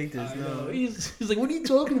can't take this. No, he's like, "What are you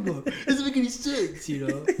talking about? It doesn't make any sense," you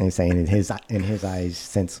know. And he's saying in his eyes,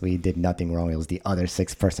 since we did nothing wrong, it was the other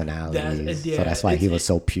 6 personalities. So that's why he was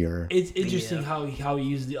so pure. It's interesting how he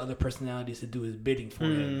used the other personalities to do his bidding for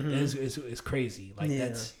him. It's crazy. Like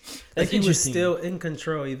that's like he interesting. was still in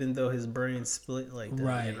control, even though his brain split like that.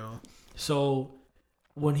 Right. You know? So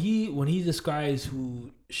when he describes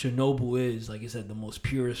who Shinobu is, like I said, the most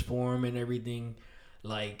purest form and everything,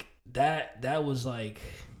 like that was like,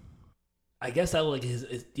 I guess that was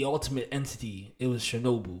like the ultimate entity. It was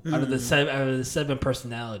Shinobu out of the 7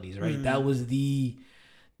 personalities, right? That was the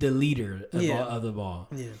leader of the ball.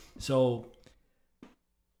 Yeah. So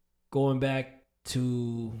going back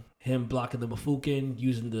to him blocking the Muffuken,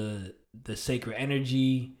 using the sacred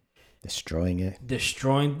energy, destroying it.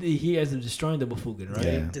 He has been destroying the Muffuken, right?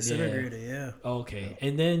 Yeah. Disintegrated, yeah. Okay.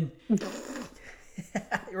 And then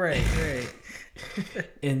right.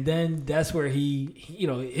 And then that's where him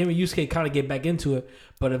and Yusuke kind of get back into it,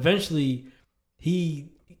 but eventually he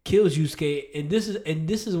kills Yusuke, and this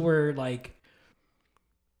is where like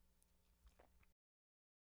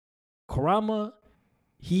Kurama,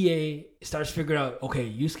 Hiei starts figuring out, okay,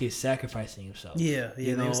 Yusuke's sacrificing himself. Yeah,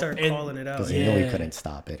 they start calling it out. Because he knew he couldn't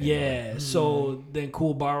stop it. Yeah, so then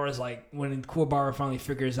Kuwabara is like, when Kuwabara finally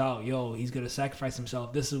figures out, he's going to sacrifice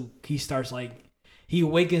himself, he starts like, he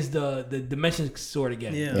awakens the dimension sword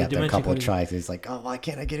again. Yeah, after a couple of tries, he's like, oh, why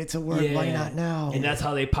can't I get it to work? Yeah. Why not now? And that's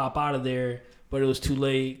how they pop out of there. But it was too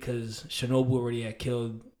late because Shinobu already had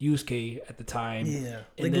killed Yusuke at the time. Yeah.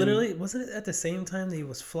 Like literally, wasn't it at the same time that he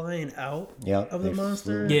was flying out of the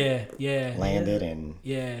monster? Yeah. Landed and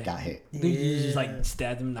got hit. He just like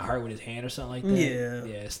stabbed him in the heart with his hand or something like that. Yeah.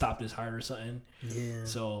 Yeah, stopped his heart or something. Yeah.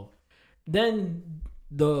 So then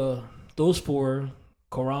those 4,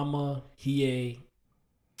 Kurama, Hiei,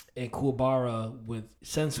 and Kuwabara with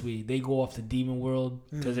Sensui, they go off to Demon World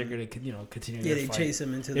because they're gonna continue. Yeah, their they fight. chase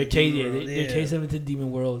him into They're the chasing. Demon World. They're chasing him into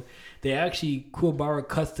Demon World. They actually Kuwabara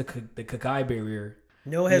cuts the Kakai barrier.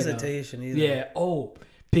 No hesitation either. Yeah. Oh,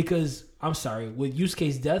 because I'm sorry, with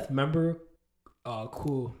Yusuke's death, remember,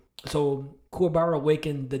 so Kuwabara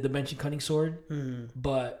awakened the Dimension Cutting Sword,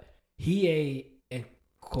 but Hiei and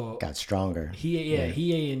got stronger.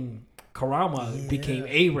 Hiei and Karama became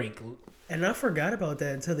A rank. And I forgot about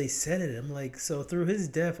that until they said it. I'm like, so through his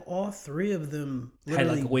death, all three of them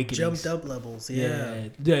literally jumped up levels. Yeah,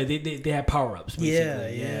 they had power ups.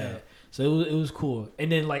 Yeah. So it was cool.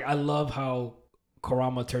 And then like I love how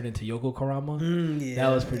Karama turned into Yoko Karama. That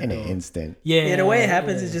was pretty in cool. an instant. Yeah, the way it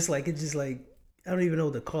happens is just like I don't even know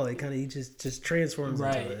what to call it. Kind of, he just transforms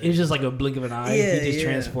into it. It's just like a blink of an eye. Yeah, he just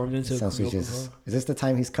transformed into Yoko. Is this the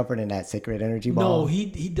time he's covered in that sacred energy ball? No, he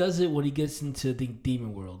does it when he gets into the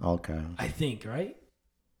Demon World. Okay. I think, right?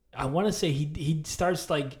 I want to say he starts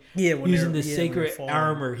like when using the sacred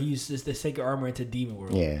armor. He uses the sacred armor into Demon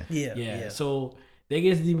World. Yeah. So they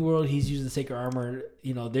get to Demon World. He's using the sacred armor.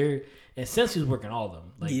 They're and Sensui's working all of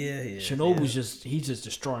them. Like Shinobu's he's just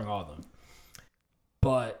destroying all of them.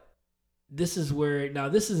 But this is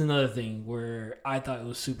another thing where I thought it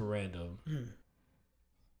was super random.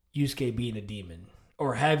 Yusuke being a demon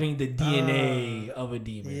or having the DNA of a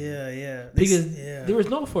demon. Yeah. Because there was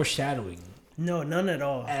no foreshadowing. No, none at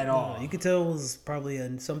all. No, you could tell it was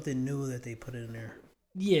probably something new that they put in there.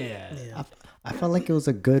 Yeah. I felt like it was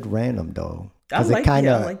a good random though. I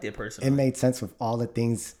liked it personally. It made sense with all the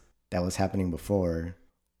things that was happening before.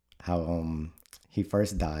 How he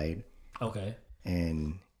first died. Okay.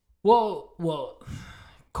 And Well,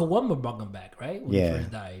 Kawama brought him back, right? When he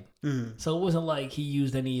first died. So it wasn't like he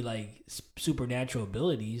used any like supernatural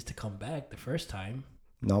abilities to come back the first time.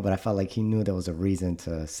 No, but I felt like he knew there was a reason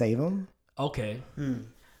to save him. Okay.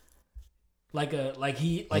 Like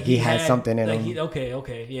he had something in him.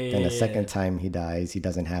 Okay. Yeah. Then the second time he dies, he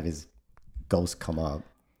doesn't have his ghost come up.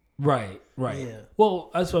 Right. Yeah. Well,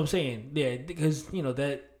 that's what I'm saying. Yeah, because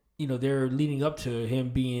they're leading up to him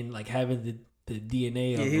being like having the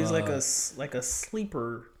DNA of... he was like a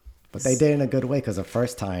sleeper. But they did it in a good way because the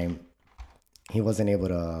first time he wasn't able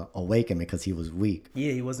to awaken because he was weak.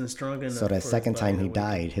 Yeah, he wasn't strong enough. So the second time he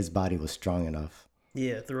died, his body was strong enough.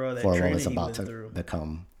 Yeah, through all that for training what was he about went to through.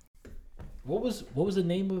 become. What was the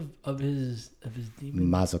name of his demon?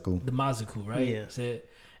 Mazuku. The Mazuku, right? Yeah. So,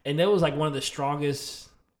 and that was like one of the strongest...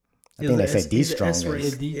 I think they said the strongest.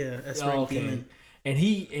 S-rank demon.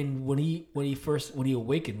 And when he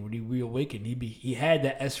reawakened, he had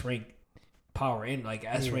that S rank power in, like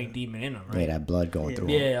S rank demon in him, right? Yeah, that blood going through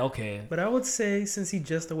him. Yeah, okay. But I would say since he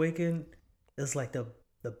just awakened, it's like the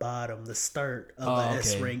bottom, the start of the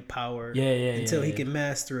S rank power. Yeah. Until he can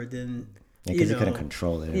master it, then because he couldn't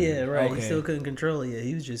control it. Yeah, right. He still couldn't control it. Yeah,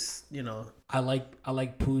 he was just I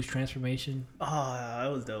like Pooh's transformation. Oh,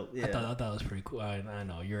 that was dope. Yeah, I thought it was pretty cool. I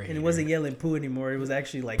know you're a hater. And it wasn't yelling Pooh anymore. It was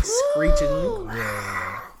actually like screeching.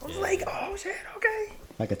 I was like, oh shit, okay.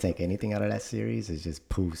 If I could take anything out of that series, it's just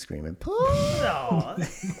Pooh screaming, Pooh.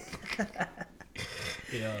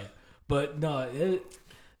 Yeah, but no,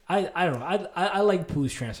 I don't know. I like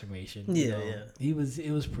Pooh's transformation. Yeah. It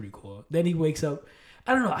was pretty cool. Then he wakes up.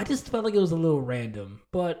 I don't know. I just felt like it was a little random,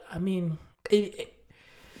 but I mean,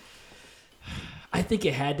 I think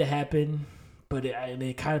it had to happen, but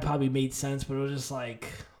it kind of probably made sense. But it was just like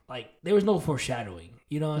there was no foreshadowing.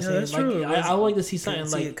 You know what I'm saying? That's true. I would like to see something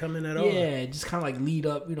like it coming at all. Yeah, just kind of like lead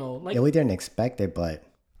up. Like we didn't expect it, but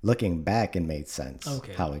looking back, it made sense.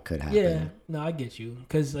 How it could happen. Yeah, no, I get you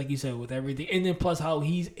because like you said, with everything, and then plus how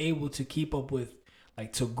he's able to keep up with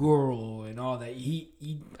like Toguro and all that. He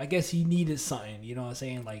I guess he needed something. You know what I'm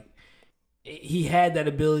saying? Like he had that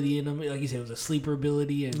ability in him. Like you said, it was a sleeper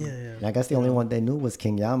ability. And And I guess the only one they knew was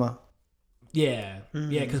King Yama. Yeah,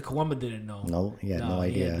 because Kawama didn't know. No, he had no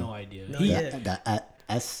idea. He had no idea. The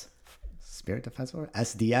S Spirit Defense Force,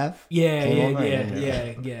 SDF. Yeah.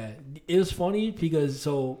 It was funny because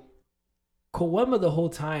Kawama the whole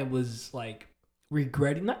time was like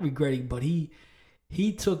not regretting, but he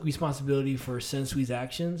took responsibility for Sensui's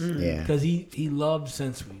actions. Yeah, because he loved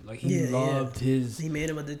Sensui. Like he loved his. He made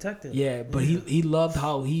him a detective. Yeah, but he loved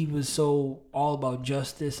how he was so all about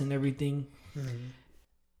justice and everything.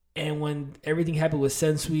 And when everything happened with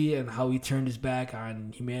Sensui and how he turned his back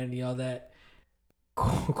on humanity and all that,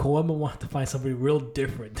 Kawama wanted to find somebody real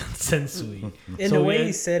different than Sensui. And the way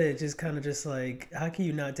he said it, just kind of just like, how can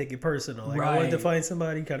you not take it personal? Like, I wanted to find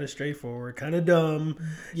somebody kind of straightforward, kind of dumb,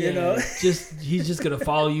 you know? He's just gonna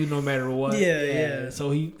follow you no matter what. Yeah.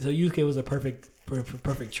 So Yusuke was a perfect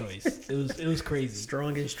choice. It was crazy.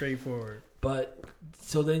 Strong and straightforward. But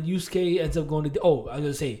so then Yusuke ends up going to. Oh, I was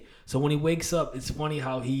gonna say. So when he wakes up, it's funny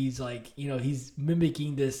how he's like, he's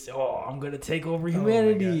mimicking this. Oh, I'm gonna take over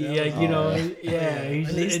humanity. They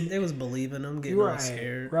was believing him, getting all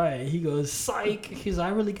scared. Right. He goes, psych. He's, I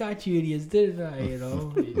really got you, idiots, didn't I?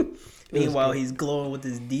 Meanwhile, he's glowing with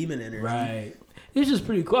his demon energy. Right. It's just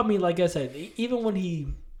pretty cool. I mean, like I said, even when he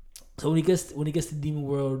gets to Demon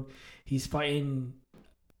World, he's fighting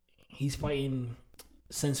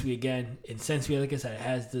Sensui again, and Sensui, like I said,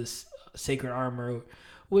 has this sacred armor,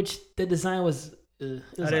 which the design was. I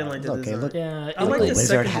didn't like the design. Yeah, I like the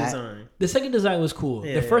second design. The second design was cool.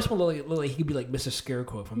 Yeah, the first one looked like he could be like Mr.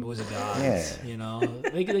 Scarecrow from Wizard of Oz. Yeah. I don't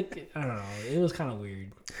know. It was kind of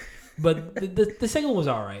weird. But the second one was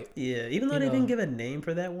all right. Yeah, even though they didn't give a name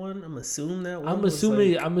for that one, I'm assuming I'm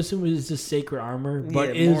assuming it's just sacred armor, but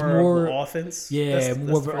it is more offense. Yeah, that's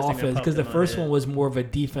more of an offense because the first one was more of a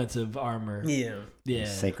defensive armor. Yeah.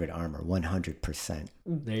 Sacred armor, 100%.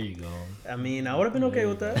 There you go. I mean, I would have been okay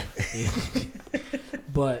with that.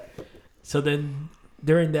 But so then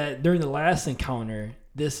during the last encounter,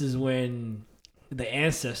 this is when the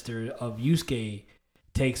ancestor of Yusuke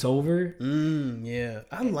takes over. Yeah.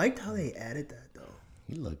 I liked how they added that though.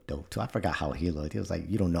 He looked dope too. I forgot how he looked. He was like,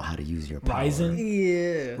 you don't know how to use your power. Ryzen?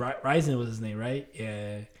 Yeah. Ryzen was his name, right?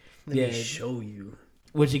 Yeah. Let me show you.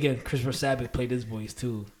 Which again, Christopher Sabat played his voice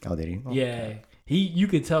too. Oh, did he? Oh, yeah. okay. You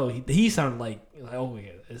could tell he sounded like oh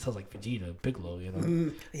yeah, it sounds like Vegeta, Piccolo,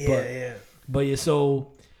 Yeah.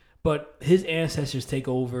 But his ancestors took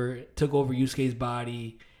over Yusuke's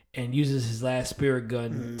body and uses his last spirit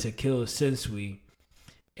gun to kill Sensui.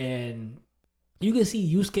 And you can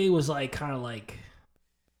see Yusuke was like kind of like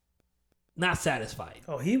not satisfied.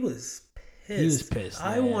 Oh, he was pissed. He was pissed.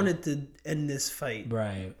 I wanted to end this fight.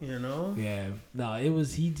 Right. Yeah. No, it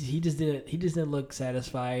was he just didn't look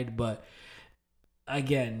satisfied. But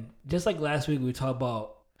again, just like last week we talked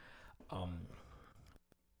about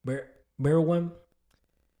Merowim,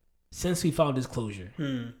 since we found his closure.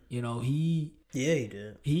 He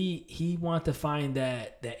did. He wanted to find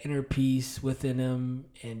that inner peace within him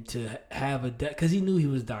and to have because he knew he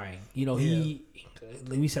was dying. He,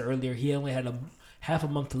 like we said earlier, he only had half a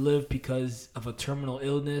month to live because of a terminal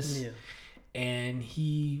illness. Yeah. And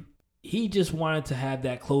he just wanted to have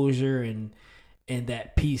that closure and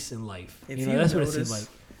that peace in life. That's what it seemed like.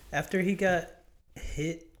 After he got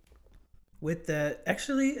hit with that,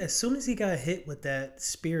 actually, as soon as he got hit with that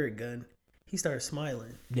spirit gun, he started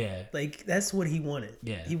smiling. Yeah. Like, that's what he wanted.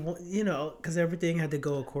 Yeah. He because everything had to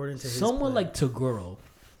go according to his Someone plan. like Toguro.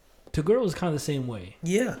 Toguro was kind of the same way.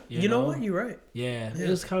 Yeah. You know what? You're right. Yeah. It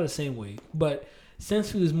was kind of the same way. But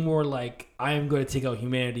Sensui was more like, I am going to take out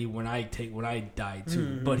humanity when I die too.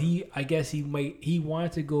 Mm-hmm. But he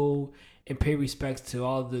wanted to go and pay respects to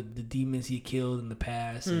all the demons he killed in the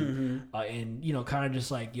past. And kind of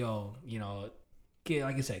just like, like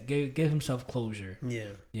I said, give himself closure. Yeah.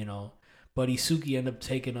 But Isuki ended up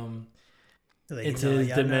taking him into his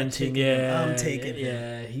dimension. Yeah, I'm taking him.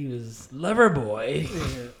 Yeah, he was lover boy.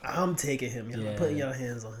 Yeah, I'm taking him. I'm putting your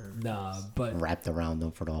hands on him. Nah, but wrapped around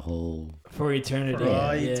him for eternity. For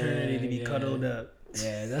all eternity to be cuddled up.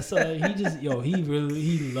 Yeah, that's he just he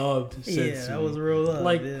loved Sensui. Yeah, that was real love.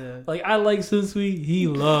 Like I like Sensui. He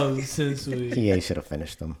loves Sensui. He should have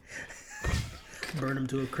finished him. Burn him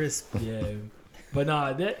to a crisp. Yeah, but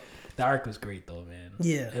nah, the arc was great though, man.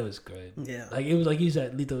 Yeah, it was good. Yeah, like it was like you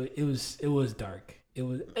said, Lito. It was dark. It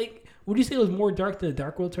was. Like, would you say it was more dark than the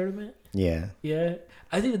Dark World tournament? Yeah. Yeah,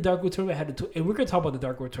 I think the Dark World tournament had and we're gonna talk about the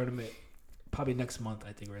Dark World tournament probably next month.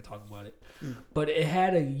 I think we're gonna talk about it. But it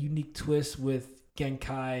had a unique twist with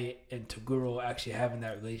Genkai and Toguro actually having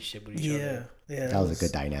that relationship with each other. Yeah, that was a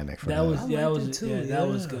good dynamic for that. That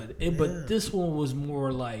was good. But this one was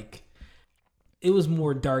more like. It was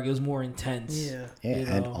more dark. It was more intense. Yeah,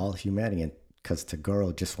 and all humanity, because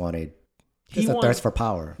Toguro just wanted a thirst for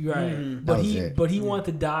power. Right, but he wanted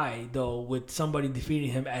to die though with somebody defeating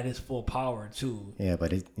him at his full power too. Yeah,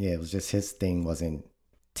 but it was just his thing wasn't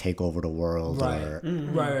take over the world or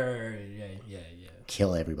yeah,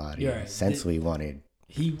 kill everybody. Right. Sensui wanted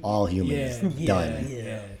all humans done.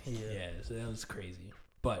 Yeah. So that was crazy.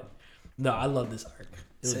 But no, I love this arc.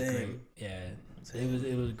 It was great. Yeah,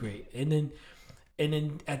 it was great. And then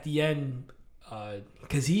at the end,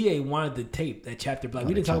 because he wanted the tape, that chapter black.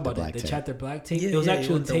 We didn't talk about that. The chapter black tape. It was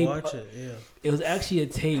actually a tape. It was actually a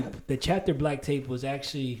tape. The chapter black tape was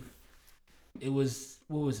actually. It was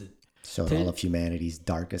what was it? Showed all of humanity's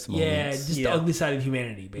darkest moments. Yeah, just the ugly side of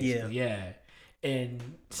humanity, basically. Yeah. And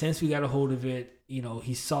since we got a hold of it,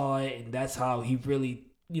 he saw it, and that's how he really,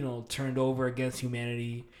 turned over against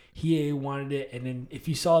humanity. He wanted it, and then if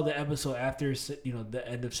you saw the episode after, the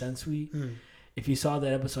end of Sensui. if you saw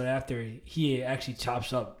that episode after, he actually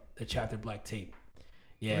chops up the chapter black tape.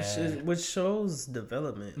 Yeah, which shows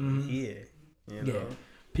development. Yeah, you know?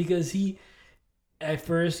 because he at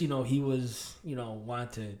first, he was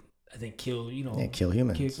wanted to, I think, kill kill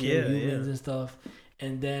humans, kill humans and stuff,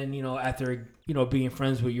 and then after being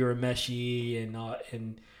friends with Urameshi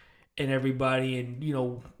and everybody,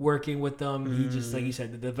 and working with them, he just, like you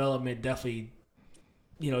said, the development definitely,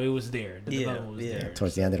 it was there. The development was there.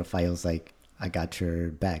 Towards the end of the fight, it was like, I got your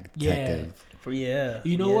back, detective.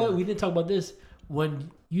 You know what? We didn't talk about this.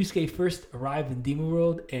 When Yusuke first arrived in Demon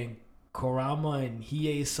World and Kurama and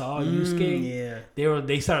Hiei saw Yusuke,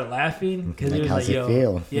 they started laughing because it was how's like, it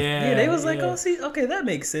feel? Yeah, they was like, oh, see, okay, that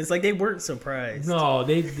makes sense. Like, they weren't surprised. No,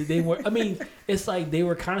 they weren't. I mean, it's like they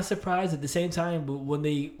were kind of surprised at the same time, but when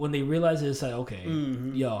they realized it, it's like, okay,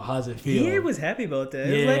 yo, how's it feel? He was happy about that.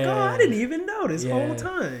 It was like, oh, I didn't even know this whole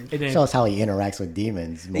time. And then, shows how he interacts with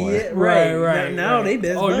demons more. Yeah, right. Now they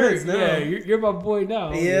best buds now. Yeah, you're my boy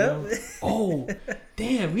now. Yeah. Oh,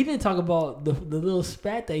 damn, we didn't talk about the little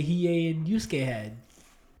spat that Hiei and Yusuke had.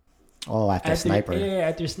 Oh, after Sniper. Yeah,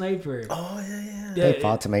 after Sniper. Oh, yeah. They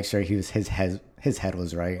fought to make sure his head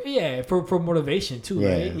was right. Yeah, for motivation too,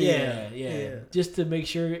 right? Yeah. Just to make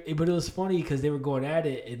sure. But it was funny because they were going at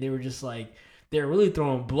it and they were just like, they were really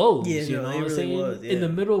throwing blows. Yeah, you know what I'm saying? Was, in the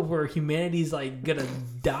middle of where humanity's like gonna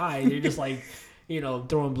die, they're just like,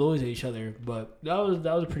 throwing blows at each other. But that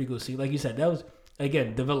was a pretty good scene. Like you said, that was,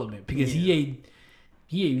 again, development, because he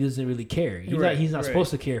doesn't really care. He's not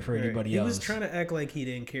supposed to care for anybody else. He was trying to act like he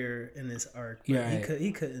didn't care in this arc. He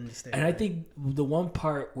couldn't understand. And I think the one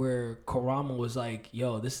part where Kurama was like,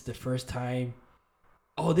 "Yo, this is the first time."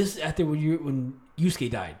 Oh, this is after when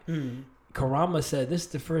Yusuke died. Kurama said, "This is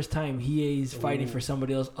the first time he is fighting for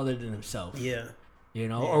somebody else other than himself." Yeah.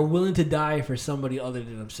 Or willing to die for somebody other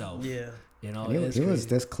than himself. Yeah. He was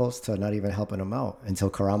this close to not even helping him out until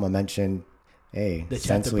Kurama mentioned, "Hey,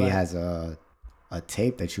 Sensui has a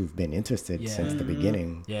tape that you've been interested since the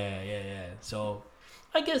beginning." Yeah. So,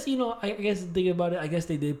 I guess thinking about it, I guess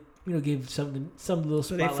they did give some little spotlight.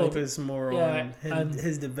 So they focus more on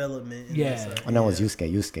his development. And that was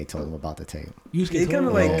Yusuke. Yusuke told him about the tape. Yusuke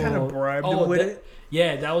kind of bribed him with it.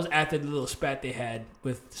 Yeah, that was after the little spat they had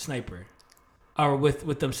with Sniper. Or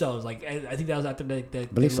with themselves, like I think that was after the I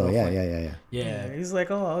believe so. Yeah. He's like,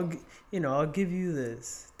 oh, I'll give you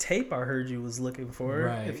this tape I heard you was looking for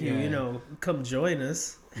if you come join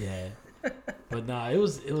us. Yeah, but nah, it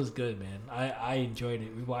was good, man. I enjoyed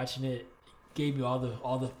it. Rewatching it gave me all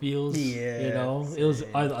the feels. Yeah, it was.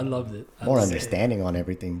 I loved it. More understanding on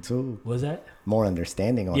everything too. Was that more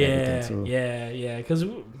understanding on everything too? Yeah. Because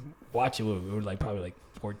watching it, we were like probably like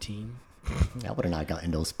 14. I would have not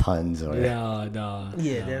gotten those puns or. No.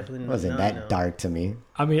 Yeah, definitely. It wasn't that dark to me.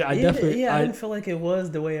 I mean, I definitely. I didn't feel like it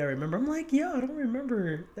was the way I remember. I'm like, I don't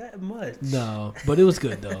remember that much. No, but it was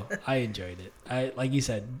good though. I enjoyed it. I like you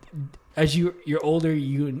said, as you're older,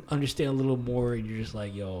 you understand a little more, and you're just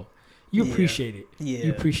like, yo, you appreciate it. Yeah,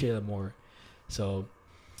 you appreciate it more. So,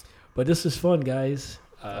 but this was fun, guys.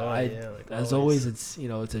 As always, it's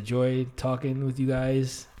it's a joy talking with you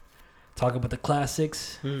guys. Talk about the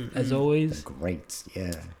classics as always. The greats,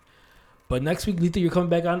 yeah. But next week, Lito, you're coming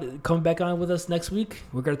back on with us next week.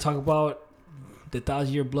 We're gonna talk about the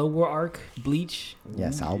 1,000-Year Blood War arc, Bleach.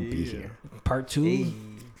 Yes, I'll be here. Part 2. Hey.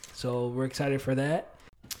 So we're excited for that.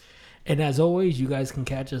 And as always, you guys can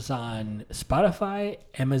catch us on Spotify,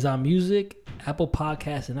 Amazon Music, Apple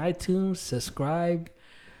Podcasts, and iTunes.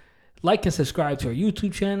 Like and subscribe to our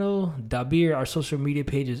YouTube channel. Dabir, our social media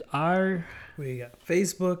pages are. We got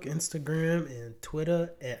Facebook, Instagram, and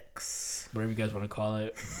Twitter X. Whatever you guys want to call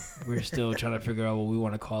it. We're still trying to figure out what we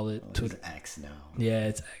want to call it. Twitter X now. Yeah,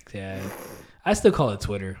 it's X. Yeah, I still call it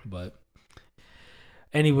Twitter, but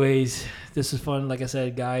anyways, this is fun. Like I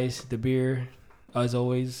said, guys, Dabir, as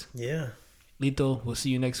always. Yeah. Lito, we'll see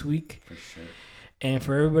you next week. For sure. And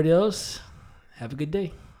for everybody else, have a good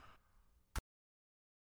day.